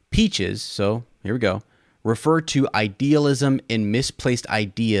 so here we go, refer to idealism and misplaced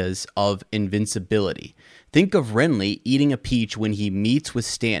ideas of invincibility. Think of Renly eating a peach when he meets with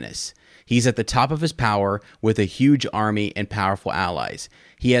Stannis. He's at the top of his power with a huge army and powerful allies.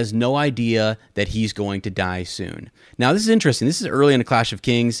 He has no idea that he's going to die soon. Now, this is interesting. This is early in the Clash of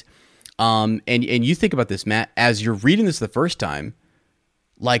Kings. And you think about this, Matt, as you're reading this the first time,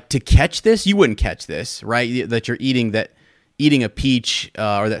 like to catch this, you wouldn't catch this, right? That you're eating a peach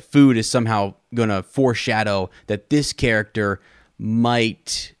or that food is somehow going to foreshadow that this character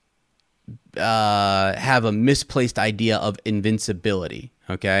might have a misplaced idea of invincibility,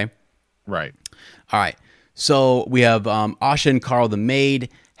 okay? Right. All right. So we have Asha and Carl the Maid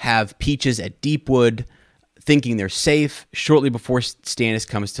have Peaches at Deepwood. thinking they're safe shortly before Stannis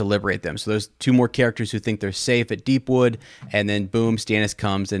comes to liberate them. So there's two more characters who think they're safe at Deepwood, and then boom, Stannis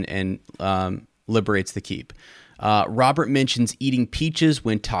comes and liberates the keep. Robert mentions eating peaches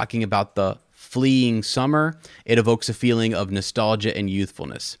when talking about the fleeing summer. It evokes a feeling of nostalgia and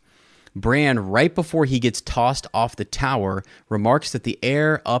youthfulness. Bran, right before he gets tossed off the tower, remarks that the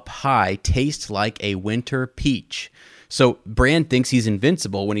air up high tastes like a winter peach. So Bran thinks he's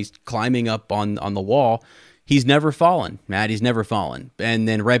invincible when he's climbing up on the wall. He's never fallen, Matt. He's never fallen. And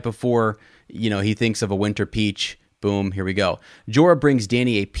then right before, he thinks of a winter peach, boom, here we go. Jorah brings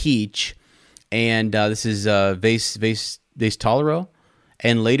Dany a peach, and this is Vaes Tolero.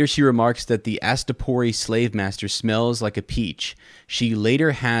 And later she remarks that the Astapori slave master smells like a peach. She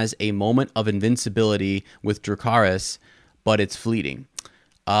later has a moment of invincibility with Dracarys, but it's fleeting.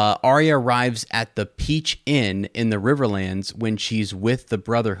 Arya arrives at the Peach Inn in the Riverlands when she's with the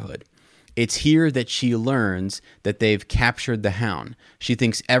Brotherhood. It's here that she learns that they've captured the Hound. She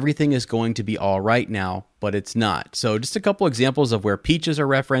thinks everything is going to be all right now, but it's not. So just a couple examples of where peaches are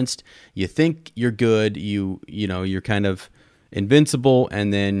referenced. You think you're good, you're kind of invincible,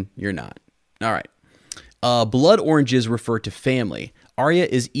 and then you're not. All right. Blood oranges refer to family. Arya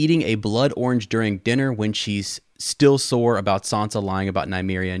is eating a blood orange during dinner when she's still sore about Sansa lying about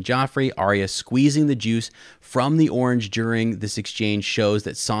Nymeria and Joffrey. Arya squeezing the juice from the orange during this exchange shows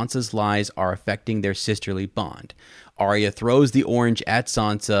that Sansa's lies are affecting their sisterly bond. Arya throws the orange at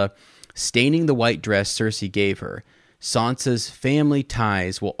Sansa, staining the white dress Cersei gave her. Sansa's family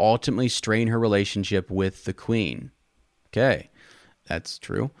ties will ultimately strain her relationship with the queen. Okay, that's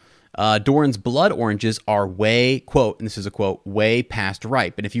true. Doran's blood oranges are way, quote, and this is a quote, way past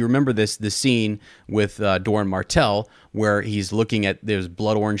ripe. And if you remember this scene with Doran Martell, where he's looking at, there's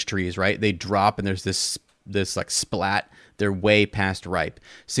blood orange trees, right? They drop and there's this like splat. They're way past ripe.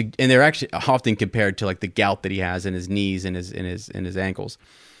 So, and they're actually often compared to like the gout that he has in his knees and his ankles.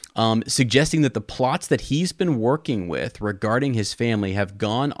 Suggesting that the plots that he's been working with regarding his family have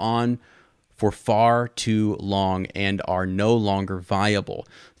gone on for far too long and are no longer viable.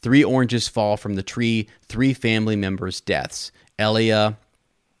 3 oranges fall from the tree, 3 family members' deaths: Elia,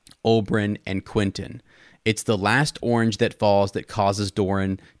 Oberyn, and Quentyn. It's the last orange that falls that causes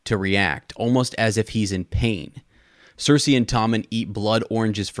Doran to react, almost as if he's in pain. Cersei and Tommen eat blood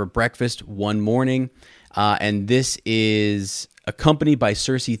oranges for breakfast one morning, and this is accompanied by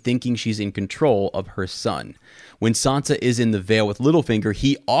Cersei thinking she's in control of her son. When Sansa is in the Vale with Littlefinger,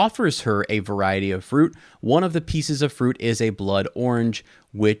 he offers her a variety of fruit. One of the pieces of fruit is a blood orange,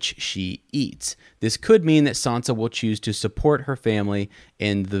 which she eats. This could mean that Sansa will choose to support her family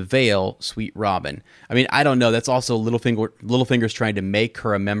in the Vale, Sweet Robin. I mean, I don't know. That's also Littlefinger's trying to make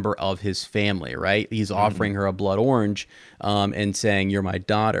her a member of his family, right? He's offering her a blood orange and saying, "You're my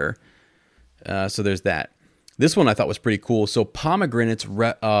daughter." So there's that. This one I thought was pretty cool. So pomegranates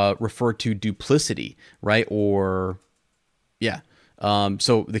refer to duplicity, right? So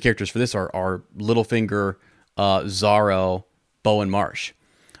the characters for this are Littlefinger, Xaro, Bowen Marsh.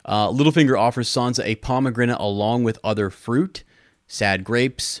 Littlefinger offers Sansa a pomegranate along with other fruit: sad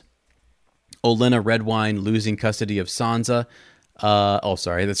grapes, Olenna red wine losing custody of Sansa.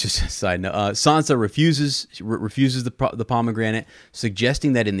 That's just a side note. Sansa refuses the pomegranate,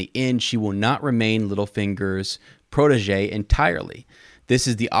 suggesting that in the end she will not remain Littlefinger's protege entirely. This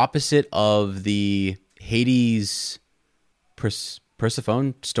is the opposite of the Hades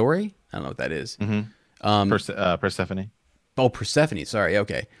Persephone story. I don't know what that is. Mm-hmm. Persephone. Oh, Persephone. Sorry.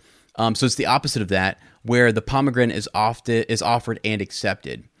 Okay. So it's the opposite of that, where the pomegranate is offered and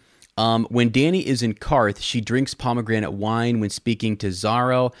accepted. When Dany is in Qarth, she drinks pomegranate wine when speaking to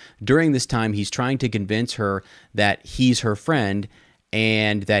Xaro. During this time, he's trying to convince her that he's her friend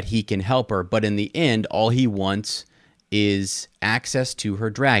and that he can help her. But in the end, all he wants is access to her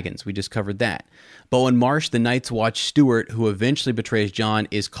dragons. We just covered that. Bowen Marsh, the Night's Watch steward who eventually betrays Jon,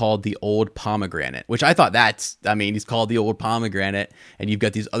 is called the Old Pomegranate, which I thought he's called the Old Pomegranate. And you've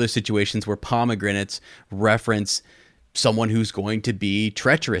got these other situations where pomegranates reference someone who's going to be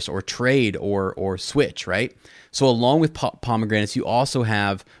treacherous or trade or switch, right? So along with pomegranates, you also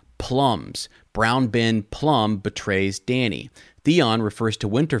have plums. Brown Ben Plum betrays Dany. Theon refers to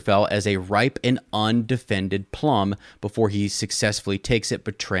Winterfell as a ripe and undefended plum before he successfully takes it,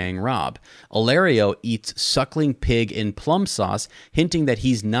 betraying Robb. Illyrio eats suckling pig in plum sauce, hinting that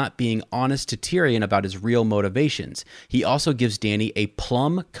he's not being honest to Tyrion about his real motivations. He also gives Dany a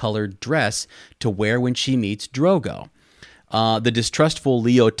plum-colored dress to wear when she meets Drogo. The distrustful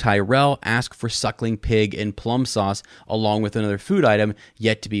Leo Tyrell asks for suckling pig and plum sauce along with another food item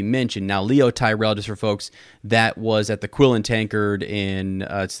yet to be mentioned. Now, Leo Tyrell, just for folks, that was at the Quill and Tankard in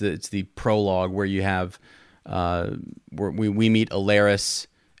it's the prologue where you have we meet Alaris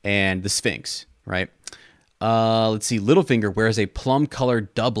and the Sphinx, right? Let's see. Littlefinger wears a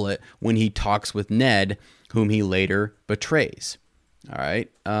plum-colored doublet when he talks with Ned, whom he later betrays. All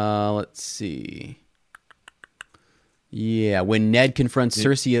right. Let's see. Yeah, when Ned confronts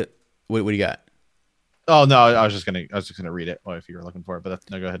Cersei, what do you got? Oh no, I was just gonna read it. Well, if you were looking for it, but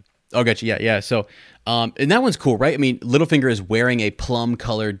no, go ahead. Oh, gotcha. Yeah. So, and that one's cool, right? I mean, Littlefinger is wearing a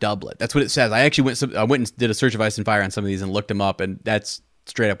plum-colored doublet. That's what it says. I actually went and did a search of Ice and Fire on some of these and looked them up, and that's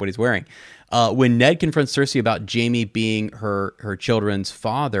straight up what he's wearing. When Ned confronts Cersei about Jaime being her children's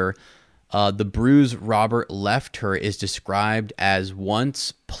father, the bruise Robert left her is described as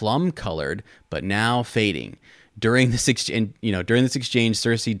once plum-colored, but now fading. During this exchange,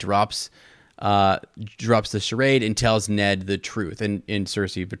 Cersei drops the charade and tells Ned the truth, and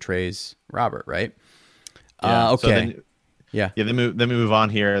Cersei betrays Robert, right? Yeah, okay. Then we move on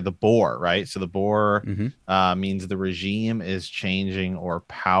here. The boar, right? So the boar means the regime is changing or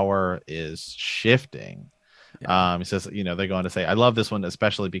power is shifting. Yeah. He says, they go on to say, I love this one,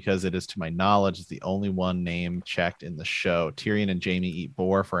 especially because it is, to my knowledge, the only one name checked in the show. Tyrion and Jaime eat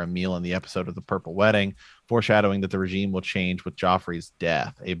boar for a meal in the episode of the Purple Wedding, foreshadowing that the regime will change with Joffrey's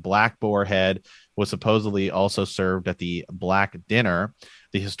death. A black boar head was supposedly also served at the Black Dinner,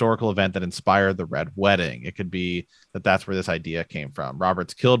 the historical event that inspired the Red Wedding. It could be that that's where this idea came from.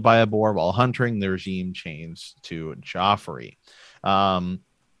 Robert's killed by a boar while hunting. The regime changed to Joffrey.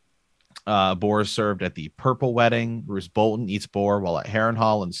 Boar is served at the Purple Wedding. Roose Bolton eats boar while at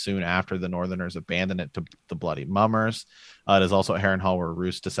Harrenhal, and soon after the Northerners abandon it to the Bloody Mummers. It is also at Harrenhal where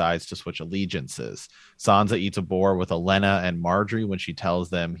Roose decides to switch allegiances. Sansa eats a boar with Olenna and Marjorie when she tells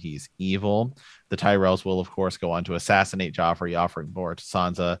them he's evil. The Tyrells will, of course, go on to assassinate Joffrey, offering boar to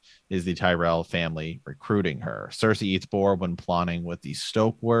Sansa. Is the Tyrell family recruiting her? Cersei eats boar when plotting with the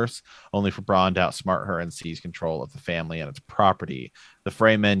Stokeworths, only for Bronn to outsmart her and seize control of the family and its property. The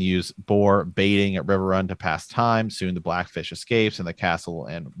Freymen use boar baiting at Riverrun to pass time. Soon the Blackfish escapes, and the castle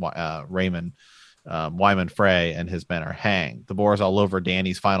and Wyman Frey and his men are hanged. The boar is all over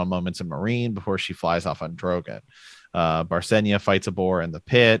Dany's final moments in Meereen before she flies off on Drogon. Barsenya fights a boar in the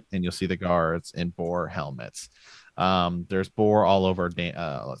pit, and you'll see the guards in boar helmets. There's boar all over.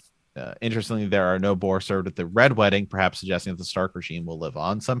 Interestingly, there are no boar served at the Red Wedding, perhaps suggesting that the Stark regime will live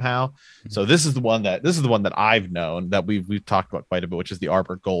on somehow. Mm-hmm. So this is the one that I've known that we've talked about quite a bit, which is the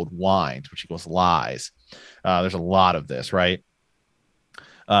Arbor Gold wine, which equals lies. There's a lot of this, right?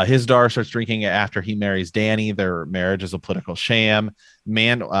 Hizdar starts drinking it after he marries Dany. Their marriage is a political sham.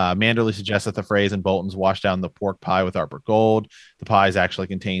 Manderly suggests that the Freys and Boltons wash down the pork pie with Arbor Gold. The pies actually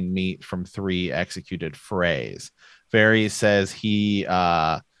contain meat from 3 executed Freys. Varys says he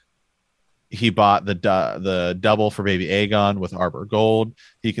bought the double for baby Aegon with Arbor Gold.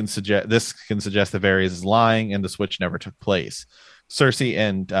 This can suggest that Varys is lying and the switch never took place. Cersei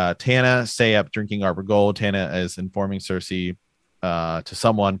and Tana stay up drinking Arbor Gold. Tana is informing Cersei to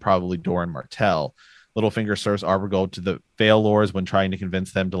someone, probably Doran Martell. Littlefinger serves Arbor Gold to the Vale Lords when trying to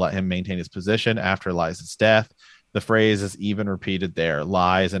convince them to let him maintain his position after Lysa's death. The phrase is even repeated there,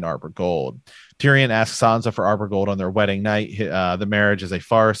 lies and Arbor Gold. Tyrion asks Sansa for Arbor Gold on their wedding night. The marriage is a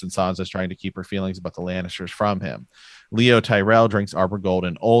farce, and Sansa is trying to keep her feelings about the Lannisters from him. Leo Tyrell drinks Arbor Gold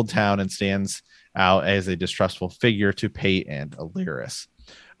in Old Town and stands out as a distrustful figure to Pate and Alleras.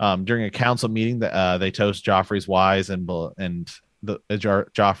 During a council meeting, they toast Joffrey's wise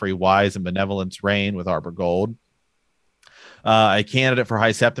Joffrey wise and benevolence reign with Arbor Gold. A candidate for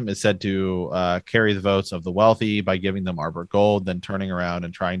High Septim is said to carry the votes of the wealthy by giving them Arbor Gold, then turning around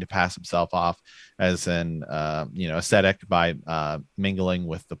and trying to pass himself off as an ascetic by mingling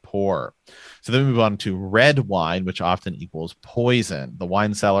with the poor. So then we move on to red wine, which often equals poison. The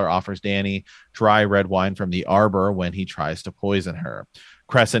wine seller offers Dany dry red wine from the arbor when he tries to poison her.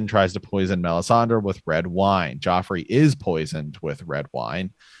 Crescent tries to poison Melisandre with red wine. Joffrey is poisoned with red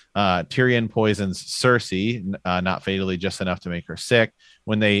wine. Tyrion poisons Cersei, not fatally, just enough to make her sick,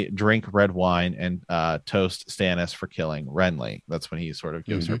 when they drink red wine and toast Stannis for killing Renly. That's when he sort of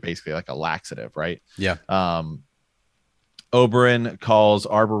gives her basically like a laxative, right? Yeah. Oberyn calls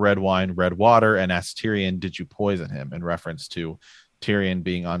Arbor red wine red water and asks Tyrion, did you poison him? In reference to Tyrion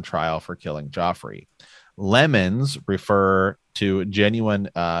being on trial for killing Joffrey. Lemons refer to genuine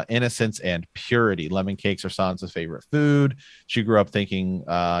innocence and purity. Lemon cakes are Sansa's favorite food. She grew up thinking,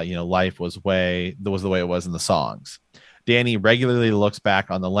 life was the way it was in the songs. Dany regularly looks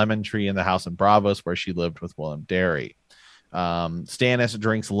back on the lemon tree in the house in Bravos where she lived with Willem Darry. Stannis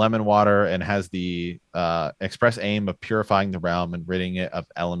drinks lemon water and has the express aim of purifying the realm and ridding it of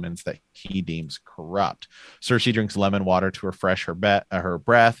elements that he deems corrupt. Cersei drinks lemon water to refresh her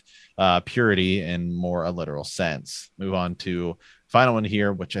breath, purity in more a literal sense. Move on to final one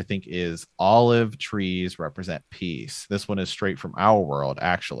here, which I think is olive trees represent peace. This one is straight from our world,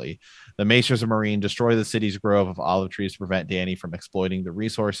 actually. The Maesters of Meereen destroy the city's grove of olive trees to prevent Dany from exploiting the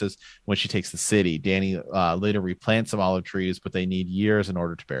resources when she takes the city. Dany later replants some olive trees, but they need years in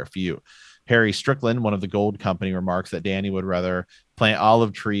order to bear a few. Harry Strickland, one of the Gold Company, remarks that Dany would rather plant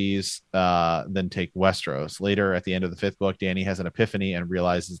olive trees than take Westeros. Later, at the end of the 5th book, Dany has an epiphany and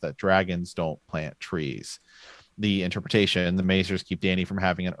realizes that dragons don't plant trees. The interpretation: the Maesters keep Dany from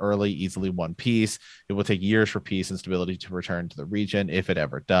having an early, easily won peace. It will take years for peace and stability to return to the region, if it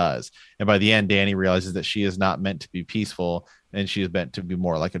ever does. And by the end, Dany realizes that she is not meant to be peaceful, and she is meant to be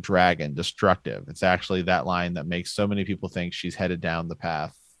more like a dragon, destructive. It's actually that line that makes so many people think she's headed down the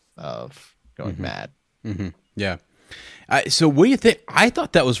path of going mad. Mm-hmm. Yeah. So what do you think? I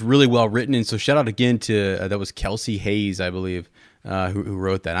thought that was really well written. And so shout out again to, that was Kelsey Hayes, I believe, who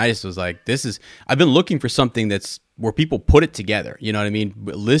wrote that. And I just was like, I've been looking for something that's where people put it together. You know what I mean?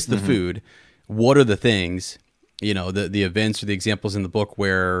 List the food. What are the things, the events or the examples in the book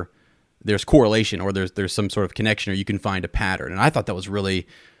where there's correlation or there's some sort of connection or you can find a pattern. And I thought that was really,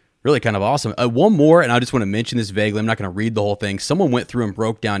 really kind of awesome. One more, and I just want to mention this vaguely. I'm not going to read the whole thing. Someone went through and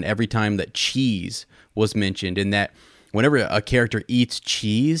broke down every time that cheese was mentioned, and that whenever a character eats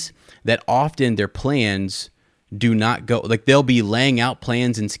cheese, that often their plans do not go, like they'll be laying out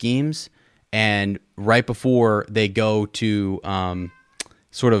plans and schemes, and right before they go to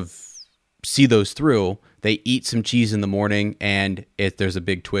sort of see those through, they eat some cheese in the morning, and there's a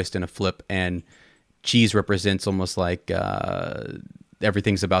big twist and a flip, and cheese represents almost like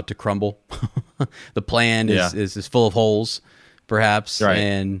everything's about to crumble. The plan is full of holes, perhaps, right.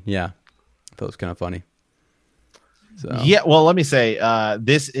 And yeah. That was kind of funny. So. Yeah, well, let me say,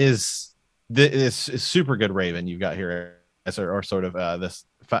 this is super good Raven you've got here, or sort of this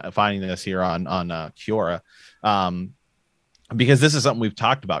finding this here on Kiora, because this is something we've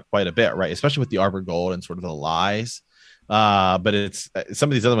talked about quite a bit, right? Especially with the Arbor Gold and sort of the lies. But it's some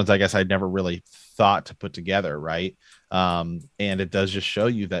of these other ones, I guess I'd never really thought to put together, right? And it does just show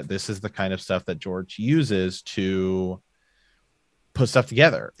you that this is the kind of stuff that George uses to put stuff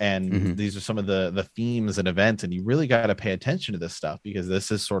together, and these are some of the themes and events, and you really got to pay attention to this stuff because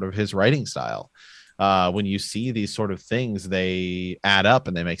this is sort of his writing style. When you see these sort of things, they add up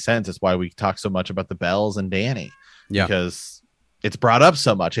and they make sense. It's why we talk so much about the Bells and Dany, because it's brought up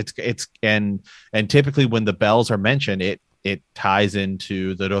so much. And typically when the Bells are mentioned, it ties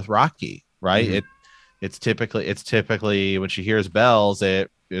into the Dothraki, right? It's typically when she hears bells,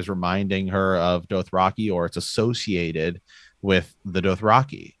 it is reminding her of Dothraki, or it's associated with the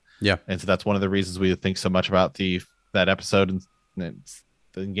Dothraki. Yeah. And so that's one of the reasons we think so much about that episode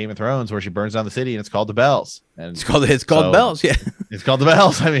in Game of Thrones where she burns down the city, and it's called the Bells. And it's called Bells. Yeah. It's called the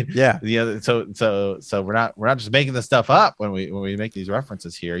Bells. I mean, yeah. So we're not just making this stuff up when we make these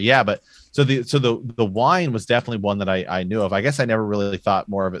references here. Yeah. But so the wine was definitely one that I knew of. I guess I never really thought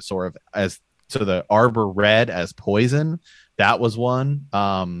more of it sort of as, so the Arbor Red as poison. That was one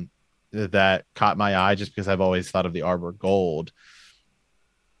that caught my eye just because I've always thought of the Arbor Gold.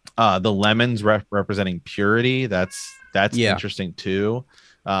 The lemons representing purity. That's interesting too.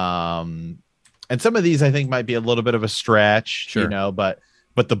 And some of these I think might be a little bit of a stretch, sure. But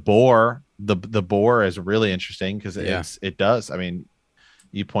the boar, the boar is really interesting because it does. I mean,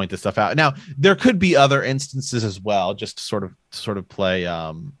 you point this stuff out. Now there could be other instances as well, just to sort of play,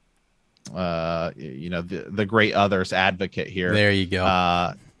 the great others advocate here. There you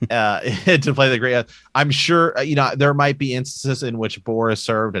go. To play the great, I'm sure there might be instances in which boar is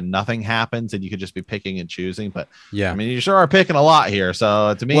served and nothing happens, and you could just be picking and choosing. But I mean, you sure are picking a lot here.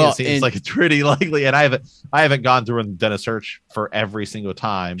 So to me, it seems like it's pretty likely. And I haven't gone through and done a search for every single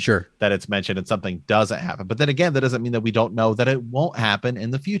time that it's mentioned and something doesn't happen. But then again, that doesn't mean that we don't know that it won't happen in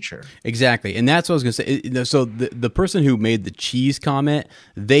the future. Exactly, and that's what I was going to say. So the person who made the cheese comment,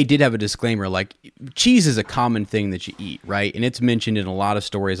 they did have a disclaimer, like cheese is a common thing that you eat, right? And it's mentioned in a lot of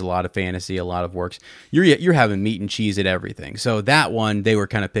stories, a lot of fantasy, a lot of works. You're having meat and cheese at everything. So that one, they were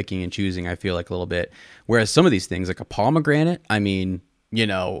kind of picking and choosing, I feel like, a little bit. Whereas some of these things, like a pomegranate, I mean,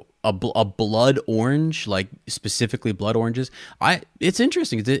 a blood orange, like specifically blood oranges, it's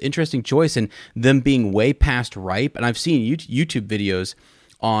interesting. It's an interesting choice, and them being way past ripe. And I've seen YouTube videos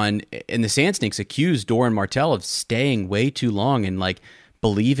and the Sand Snakes accused Doran Martell of staying way too long and like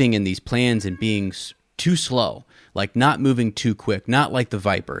believing in these plans and being too slow. like not moving too quick, not like the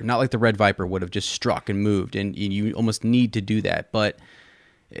Viper, not like the Red Viper would have just struck and moved, and you almost need to do that. But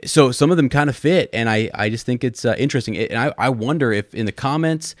so some of them kind of fit, and I just think it's interesting. And I wonder if in the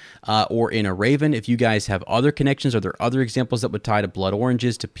comments or in a Raven, if you guys have other connections. Are there other examples that would tie to blood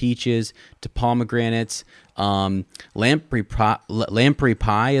oranges, to peaches, to pomegranates? Lamprey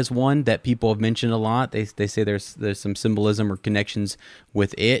pie is one that people have mentioned a lot. They say there's some symbolism or connections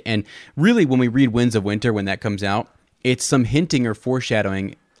with it. And really, when we read Winds of Winter, when that comes out, it's some hinting or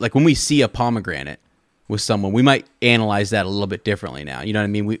foreshadowing. Like when we see a pomegranate with someone, we might analyze that a little bit differently now. You know what I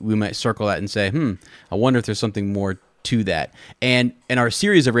mean? We might circle that and say, I wonder if there's something more to that. And in our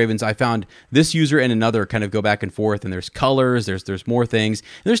series of Ravens, I found this user and another kind of go back and forth, and there's colors, there's more things.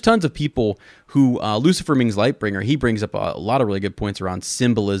 And there's tons of people who, Lucifer Ming's Lightbringer, he brings up a lot of really good points around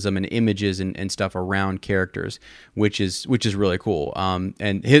symbolism and images and stuff around characters, which is really cool.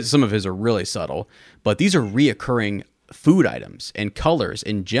 And some of his are really subtle, but these are reoccurring food items and colors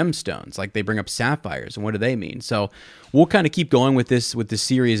and gemstones. Like they bring up sapphires, and what do they mean? So we'll kind of keep going with this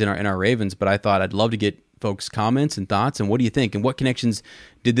series in our Ravens, but I thought I'd love to get folks' comments and thoughts, and what do you think? And what connections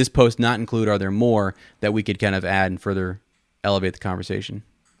did this post not include? Are there more that we could kind of add and further elevate the conversation?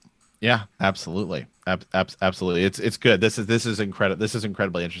 Yeah, absolutely. Absolutely. It's good. This is incredible. This is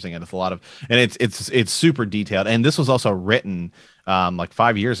incredibly interesting. And it's a lot of, and it's super detailed. And this was also written like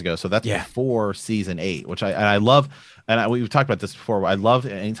 5 years ago. So that's before season 8, which I love. And we've talked about this before. I love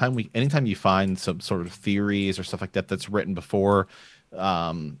anytime you find some sort of theories or stuff like that that's written before.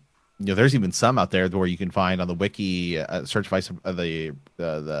 There's even some out there where you can find on the wiki, search for the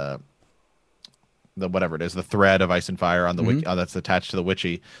whatever it is, the thread of Ice and Fire on the wiki that's attached to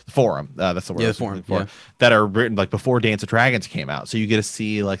the forum. That's the word. The forum. That are written like before Dance of Dragons came out, so you get to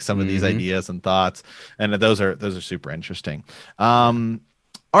see like some of these ideas and thoughts, and those are super interesting.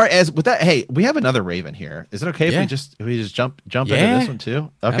 All right, as with that, hey, we have another Raven here. Is it okay if we just jump into this one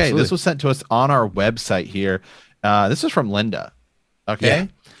too? Okay, absolutely. This was sent to us on our website here. This is from Linda. Okay,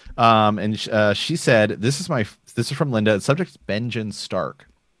 and she said, "This is from Linda. The subject is Benjen Stark.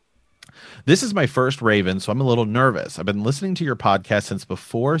 This is my first Raven, so I'm a little nervous. I've been listening to your podcast since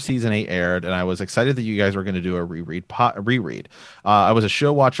before season 8 aired, and I was excited that you guys were going to do a reread. I was a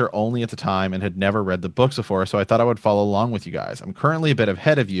show watcher only at the time and had never read the books before, so I thought I would follow along with you guys. I'm currently a bit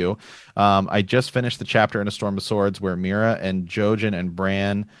ahead of you. I just finished the chapter in A Storm of Swords where Mira and Jojen and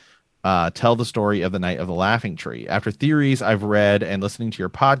Bran tell the story of the Night of the Laughing Tree. After theories I've read and listening to your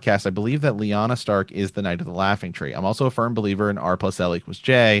podcast, I believe that Lyanna Stark is the Night of the Laughing Tree. I'm also a firm believer in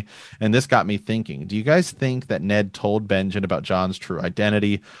R+L=J, and this got me thinking. Do you guys think that Ned told Benjen about Jon's true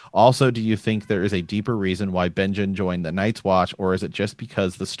identity? Also, do you think there is a deeper reason why Benjen joined the Night's Watch, or is it just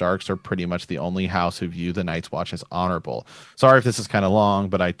because the Starks are pretty much the only house who view the Night's Watch as honorable? Sorry if this is kind of long,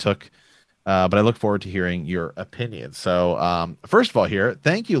 but I look forward to hearing your opinion. So, first of all, here,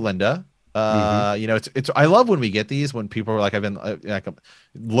 thank you, Linda. It's I love when we get these, when people are like, I've been like a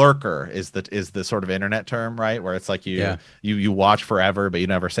lurker is the sort of internet term, right? Where it's like you watch forever, but you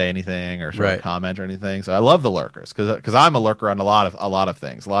never say anything or sort of comment or anything. So I love the lurkers because I'm a lurker on a lot of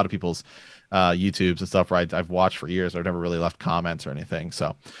things, a lot of people's YouTubes and stuff, right? I've watched for years. I've never really left comments or anything.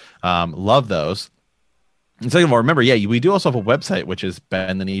 So, love those. And second of all, remember, we do also have a website, which is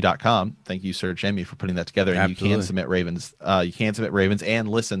bendtheknee.com. Thank you, Sir Jimmy, for putting that together. And Absolutely. You can submit Ravens. You can submit Ravens and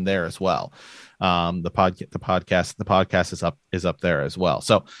listen there as well. The podcast is up there as well.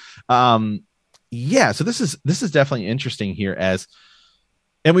 So, so this is definitely interesting here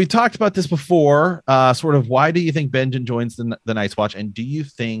and we talked about this before. Sort of, why do you think Benjen joins the Night's Watch, and do you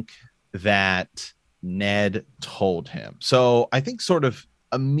think that Ned told him? So I think sort of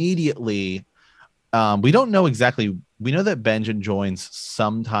immediately. We don't know exactly. We know that Benjen joins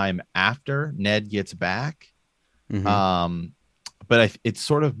sometime after Ned gets back. But it's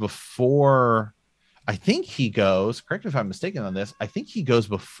sort of before. I think he goes. Correct me if I'm mistaken on this. I think he goes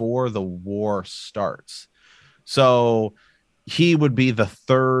before the war starts. So he would be the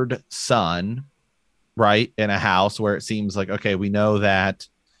third son, right, in a house where it seems like, okay, we know that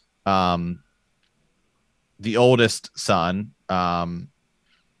the oldest son,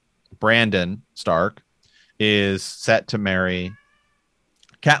 Brandon Stark, is set to marry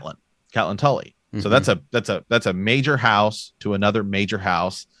Catelyn Tully. So that's a major house to another major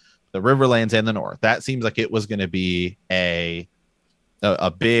house, the Riverlands and the North. That seems like it was going to be a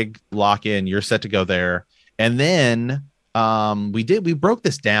big lock-in. You're set to go there. And then we broke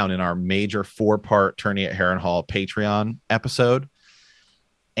this down in our major 4-part Tourney at Harrenhal Patreon episode.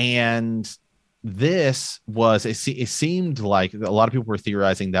 And this was it seemed like a lot of people were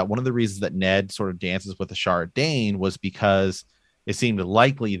theorizing that one of the reasons that Ned sort of dances with Ashara Dane was because it seemed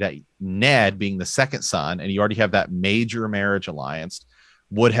likely that Ned, being the second son, and you already have that major marriage alliance,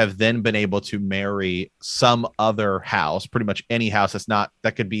 would have then been able to marry some other house, pretty much any house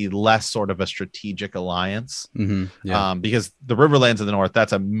that could be less sort of a strategic alliance. Because the Riverlands of the North,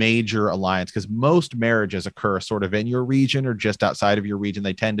 that's a major alliance, because most marriages occur sort of in your region or just outside of your region.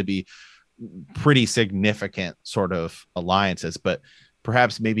 They tend to be pretty significant sort of alliances, but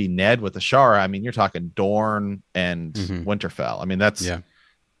perhaps maybe Ned with Ashara. I mean, you're talking Dorne and Winterfell. I mean,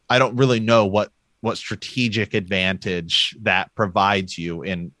 I don't really know what strategic advantage that provides you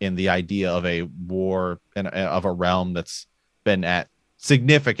in the idea of a war and of a realm that's been at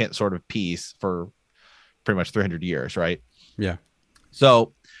significant sort of peace for pretty much 300 years. Right. Yeah.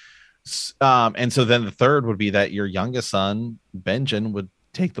 So, and so then the third would be that your youngest son, Benjen, would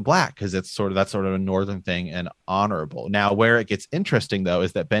take the black, because that's sort of a northern thing and honorable. Now, where it gets interesting though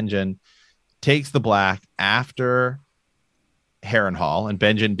is that Benjen takes the black after Harrenhal, and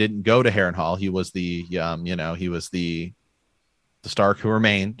Benjen didn't go to Harrenhal. He was the he was the Stark who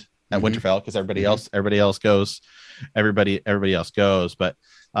remained at Winterfell, because everybody else goes. But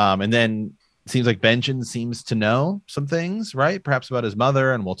and then it seems like Benjen seems to know some things, right? Perhaps about his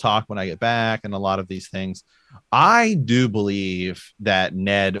mother, and we'll talk when I get back, and a lot of these things. I do believe that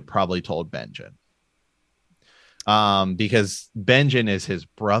Ned probably told Benjen, because Benjen is his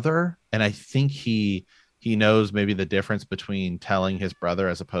brother, and I think he knows maybe the difference between telling his brother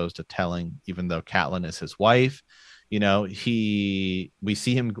as opposed to telling, even though Catelyn is his wife. We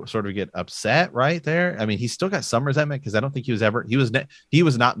see him sort of get upset right there. I mean, he's still got some resentment, because I don't think he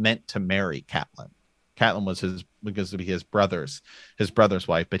was not meant to marry Catelyn. Catelyn was because to be his brother's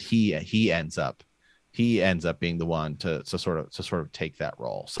wife, but he ends up being the one to sort of take that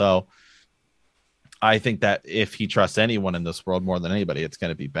role. So I think that if he trusts anyone in this world more than anybody, it's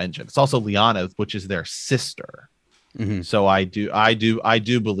going to be Benjen. It's also Lyanna, which is their sister. So I do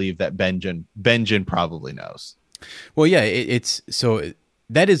believe that Benjen probably knows. Well, yeah, it's so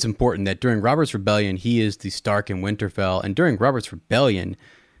that is important, that during Robert's Rebellion, he is the Stark in Winterfell, and during Robert's Rebellion,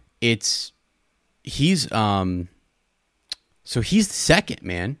 he's the second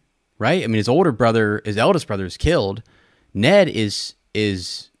man, right? I mean, his eldest brother is killed. Ned is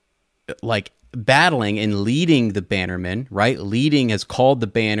like battling and leading the Bannermen, right? Has called the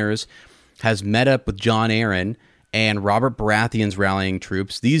banners, has met up with Jon Arryn and Robert Baratheon's rallying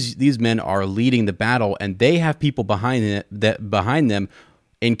troops. These men are leading the battle, and they have people behind them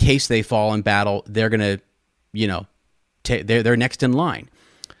in case they fall in battle. They're gonna, they're next in line.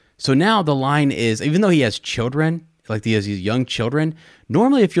 So now the line is, even though he has children, like he has these young children,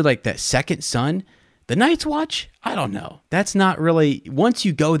 normally if you're like that second son, the Night's Watch, I don't know. That's not really, once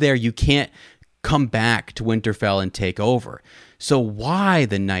you go there, you can't come back to Winterfell and take over. So why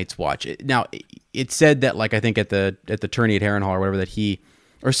the Night's Watch? Now, it said that, like, I think at the tourney at Harrenhal or whatever, that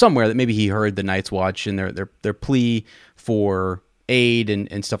somewhere that maybe he heard the Night's Watch and their plea for aid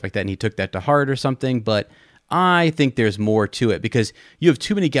and stuff like that, and he took that to heart or something. But I think there's more to it, because you have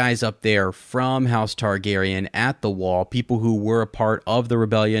too many guys up there from House Targaryen at the Wall, people who were a part of the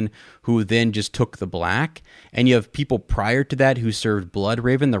rebellion, who then just took the black, and you have people prior to that who served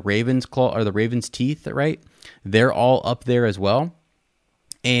Bloodraven, the Raven's Claw or the Raven's Teeth, right? They're all up there as well.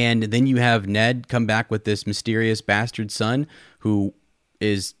 And then you have Ned come back with this mysterious bastard son who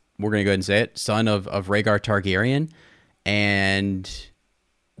is, we're going to go ahead and say it, son of Rhaegar Targaryen. And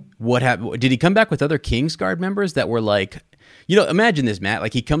what happened? Did he come back with other Kingsguard members that were like, imagine this, Matt,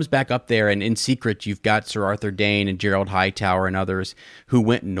 like he comes back up there and in secret you've got Sir Arthur Dayne and Gerald Hightower and others who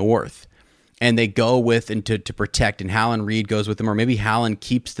went north, and they go with and to protect, and Hallan Reed goes with them, or maybe Hallan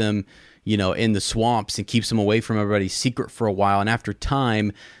keeps them, in the swamps and keeps them away from everybody's secret for a while. And after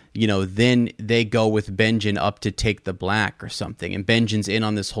time, then they go with Benjen up to take the black or something. And Benjen's in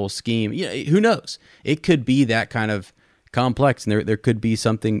on this whole scheme. Who knows? It could be that kind of complex, and there could be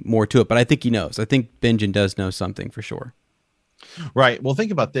something more to it. But I think he knows. I think Benjen does know something for sure. Right. Well,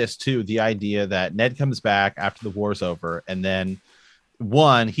 think about this too. The idea that Ned comes back after the war's over, and then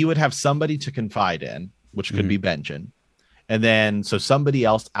he would have somebody to confide in, which could be Benjen. And then, so somebody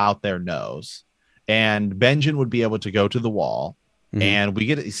else out there knows, and Benjen would be able to go to the Wall, and we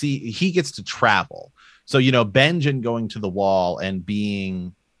get to see, he gets to travel. So, Benjen going to the Wall and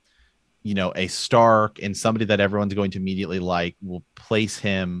being, a Stark and somebody that everyone's going to immediately like will place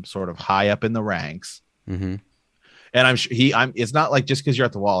him sort of high up in the ranks. And I'm sure it's not like just because you're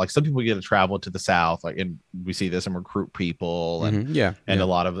at the Wall, like some people get to travel to the South, like, and we see this and recruit people and a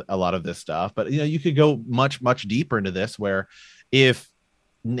lot of this stuff. But you could go much, much deeper into this, where if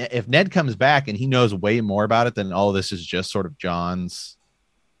Ned comes back and he knows way more about it than, this is just sort of Jon's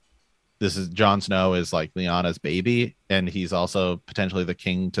this is Jon Snow is like Lyanna's baby, and he's also potentially the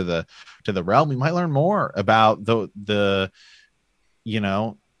king to the realm. We might learn more about the you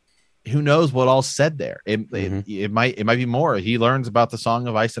know, who knows what all said there. It might be more. He learns about the Song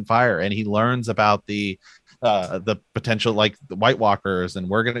of Ice and Fire, and he learns about the potential, like the White Walkers, and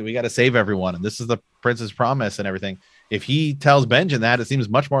we got to save everyone, and this is the prince's promise and everything. If he tells Benjen that, it seems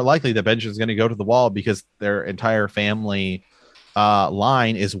much more likely that Benjen's going to go to the wall, because their entire family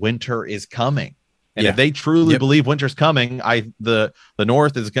line is winter is coming. And if they truly believe winter's coming, the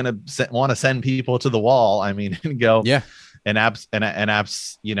North is going to want to send people to the wall. I mean, and go and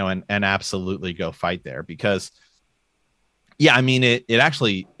absolutely go fight there, because I mean,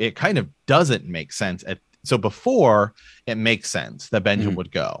 it kind of doesn't make sense. So before, it makes sense that Benjen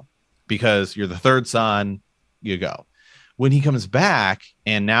would go, because you're the third son, you go. When he comes back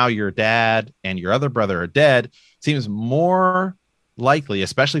and now your dad and your other brother are dead, seems more likely,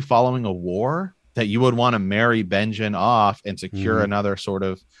 especially following a war, that you would want to marry Benjen off and secure another sort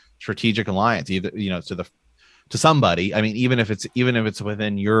of strategic alliance, either, to somebody. I mean, even if it's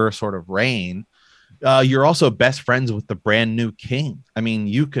within your sort of reign, you're also best friends with the brand new king. I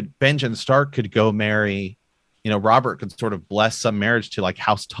mean, Benjen Stark could go marry, Robert could sort of bless some marriage to like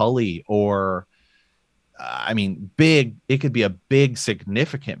House Tully, or it could be a big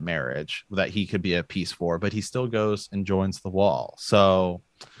significant marriage that he could be a piece for, but he still goes and joins the wall. So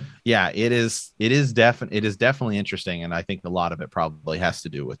yeah, it is definitely interesting. And I think a lot of it probably has to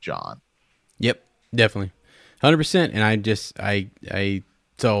do with Jon. Yep, definitely. 100%. And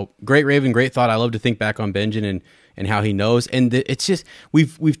so great Raven, great thought. I love to think back on Benjen and how he knows. And it's just,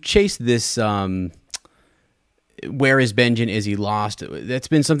 we've chased this, where is Benjen? Is he lost? That's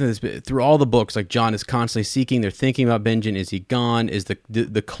been something that's been through all the books. Like, Jon is constantly seeking. They're thinking about Benjen. Is he gone? Is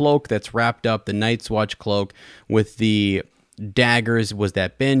the cloak that's wrapped up, the Night's Watch cloak with the daggers, was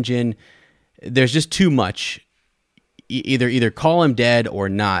that Benjen? There's just too much. Either call him dead or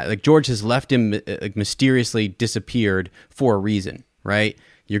not. Like, George has left him, like, mysteriously disappeared for a reason, right?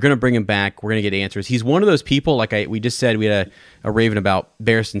 You're going to bring him back. We're going to get answers. He's one of those people, like we just said, we had a Raven about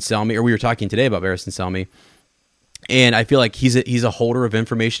Barristan Selmy, or we were talking today about Barristan Selmy. And I feel like he's a holder of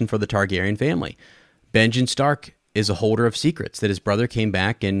information for the Targaryen family. Benjen Stark is a holder of secrets that his brother came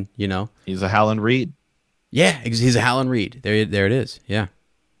back and, he's a Howland Reed. Yeah, he's a Howland Reed. There it is. Yeah.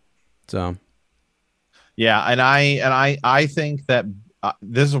 So. Yeah, and I think that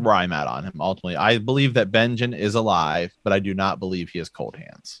this is where I'm at on him. Ultimately, I believe that Benjen is alive, but I do not believe he has cold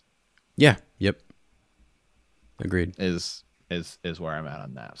hands. Yeah. Yep. Agreed. Is where I'm at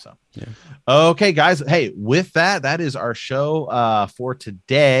on that. So, yeah. Okay, guys. Hey, with that is our show for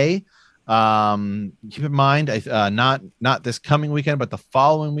today. Keep in mind, not this coming weekend, but the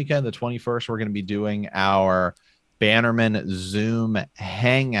following weekend, the 21st, we're going to be doing our Bannerman Zoom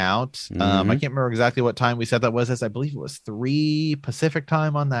hangout. I can't remember exactly what time we said that was. I believe it was 3 Pacific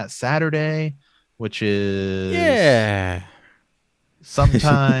time on that Saturday, which is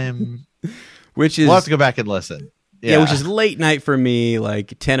sometime. Which is, we'll have to go back and listen. Yeah, which is late night for me,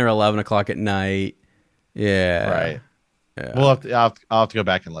 like 10 or 11 o'clock at night. Yeah. Right. Yeah. I'll have to go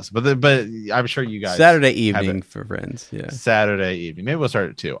back and listen. But I'm sure you guys Saturday evening for friends. Yeah. Saturday evening. Maybe we'll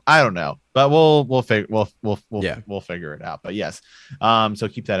start at 2. I don't know. But we'll figure it out. But yes. So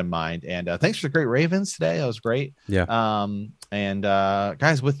keep that in mind. And thanks for the great Ravens today. That was great. Yeah. And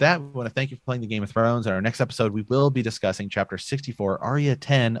guys, with that, we want to thank you for playing the Game of Thrones. In our next episode, we will be discussing chapter 64, Arya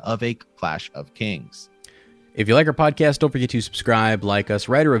 10 of A Clash of Kings. If you like our podcast, don't forget to subscribe, like us,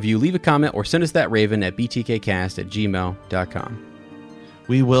 write a review, leave a comment, or send us that Raven at btkcast@gmail.com.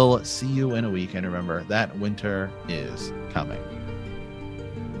 We will see you in a week, and remember that winter is coming.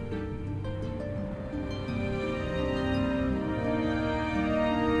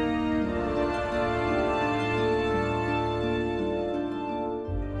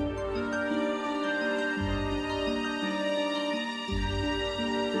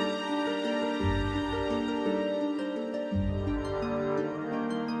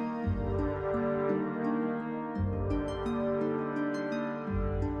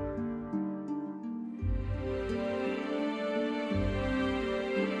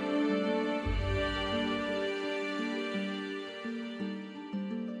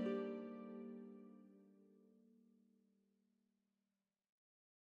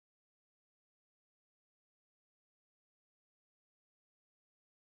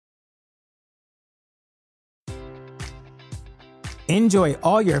 Enjoy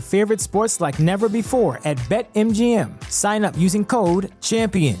all your favorite sports like never before at BetMGM. Sign up using code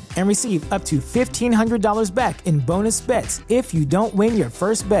CHAMPION and receive up to $1,500 back in bonus bets if you don't win your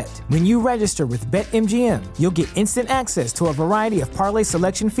first bet. When you register with BetMGM, you'll get instant access to a variety of parlay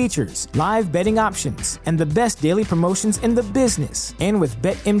selection features, live betting options, and the best daily promotions in the business. And with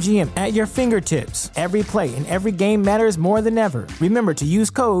BetMGM at your fingertips, every play and every game matters more than ever. Remember to use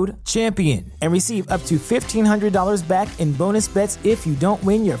code CHAMPION and receive up to $1,500 back in bonus bets if you don't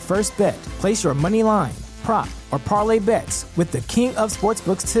win your first bet. Place your money line, prop, or parlay bets with the king of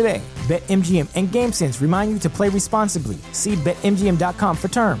sportsbooks today. BetMGM and GameSense remind you to play responsibly. See BetMGM.com for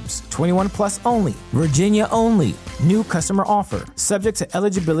terms. 21 plus only. Virginia only. New customer offer. Subject to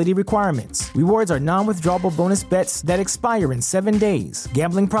eligibility requirements. Rewards are non-withdrawable bonus bets that expire in 7 days.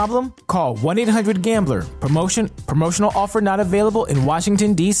 Gambling problem? Call 1-800-GAMBLER. Promotional offer not available in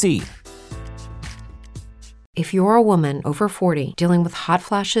Washington, D.C. If you're a woman over 40 dealing with hot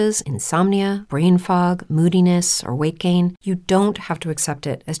flashes, insomnia, brain fog, moodiness, or weight gain, you don't have to accept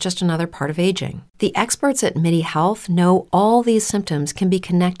it as just another part of aging. The experts at MIDI Health know all these symptoms can be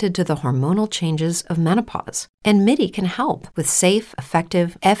connected to the hormonal changes of menopause. And MIDI can help with safe,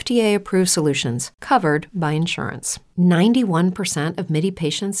 effective, FDA-approved solutions covered by insurance. 91% of MIDI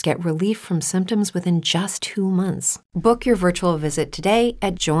patients get relief from symptoms within just 2 months. Book your virtual visit today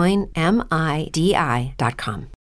at joinmidi.com.